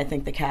game. I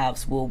think the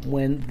Cavs will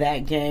win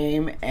that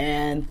game,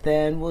 and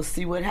then we'll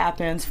see what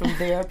happens from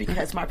there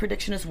because my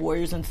prediction is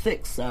Warriors in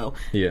 6. So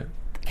yeah.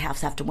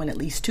 Cavs have to win at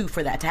least 2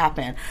 for that to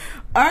happen.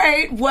 All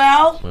right,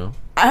 well,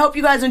 I hope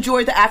you guys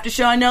enjoyed the after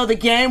show. I know the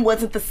game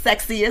wasn't the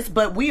sexiest,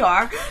 but we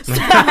are. So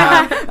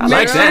I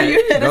like that. You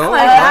hit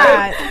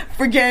us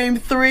for Game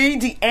 3.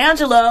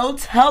 D'Angelo,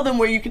 tell them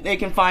where they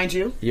can find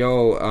you.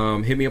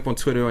 Yo, hit me up on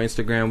Twitter or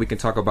Instagram. We can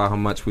talk about how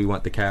much we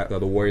want the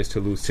Warriors to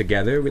lose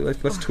together.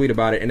 Let's tweet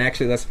about it, and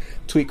actually let's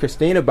tweet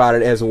Christine about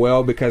it as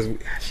well because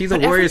she's a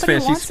Warriors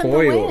fan. She's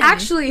spoiled.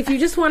 Actually, if you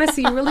just want to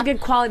see really good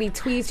quality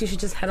tweets, you should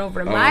just head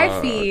over to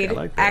my feed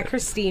at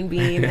Christine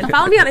Bean and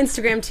follow me on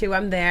Instagram too.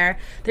 I'm there.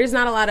 There's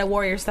not a lot of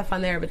Warrior stuff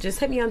on there, but just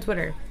hit me on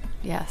Twitter.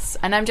 Yes,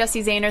 and I'm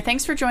Jessie Zahner.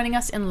 Thanks for joining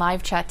us in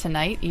live chat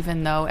tonight,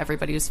 even though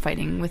everybody was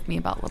fighting with me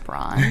about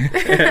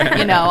LeBron.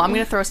 You know, I'm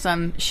going to throw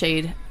some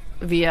shade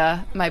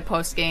via my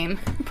post-game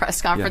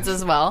press conference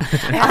as well.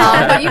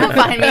 But you can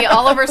find me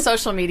all over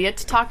social media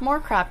to talk more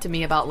crap to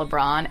me about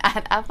LeBron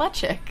at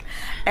Athletic.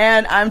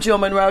 And I'm Jill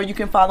Monroe. You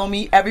can follow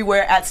me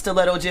everywhere at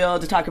Stiletto Jill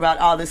to talk about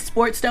all this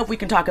sports stuff. We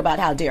can talk about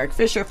how Derek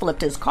Fisher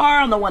flipped his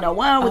car on the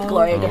 101 with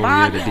Gloria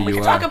Devon. We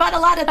can talk about a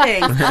lot of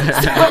things.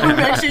 So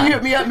make sure you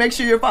hit me up. Make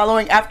sure you're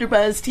following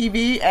AfterBuzz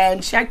TV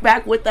and check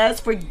back with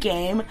us for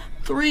Game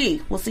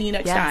 3. We'll see you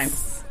next time.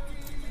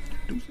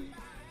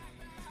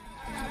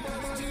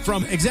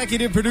 From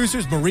executive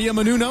producers Maria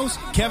Menounos,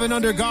 Kevin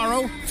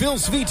Undergaro, Phil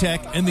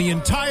Svitek, and the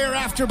entire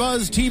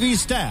AfterBuzz TV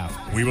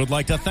staff, we would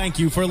like to thank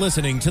you for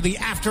listening to the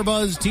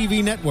AfterBuzz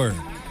TV network.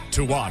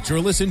 To watch or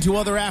listen to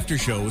other after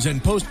shows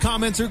and post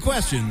comments or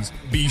questions,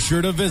 be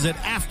sure to visit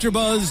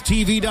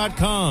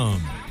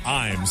AfterBuzzTV.com.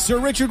 I'm Sir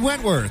Richard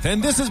Wentworth,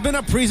 and this has been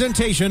a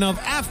presentation of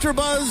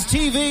AfterBuzz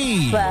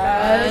TV.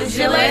 Buzz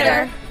you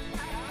later.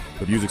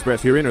 The views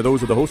expressed herein are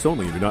those of the hosts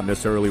only and do not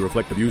necessarily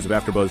reflect the views of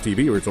AfterBuzz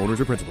TV or its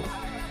owners or principals.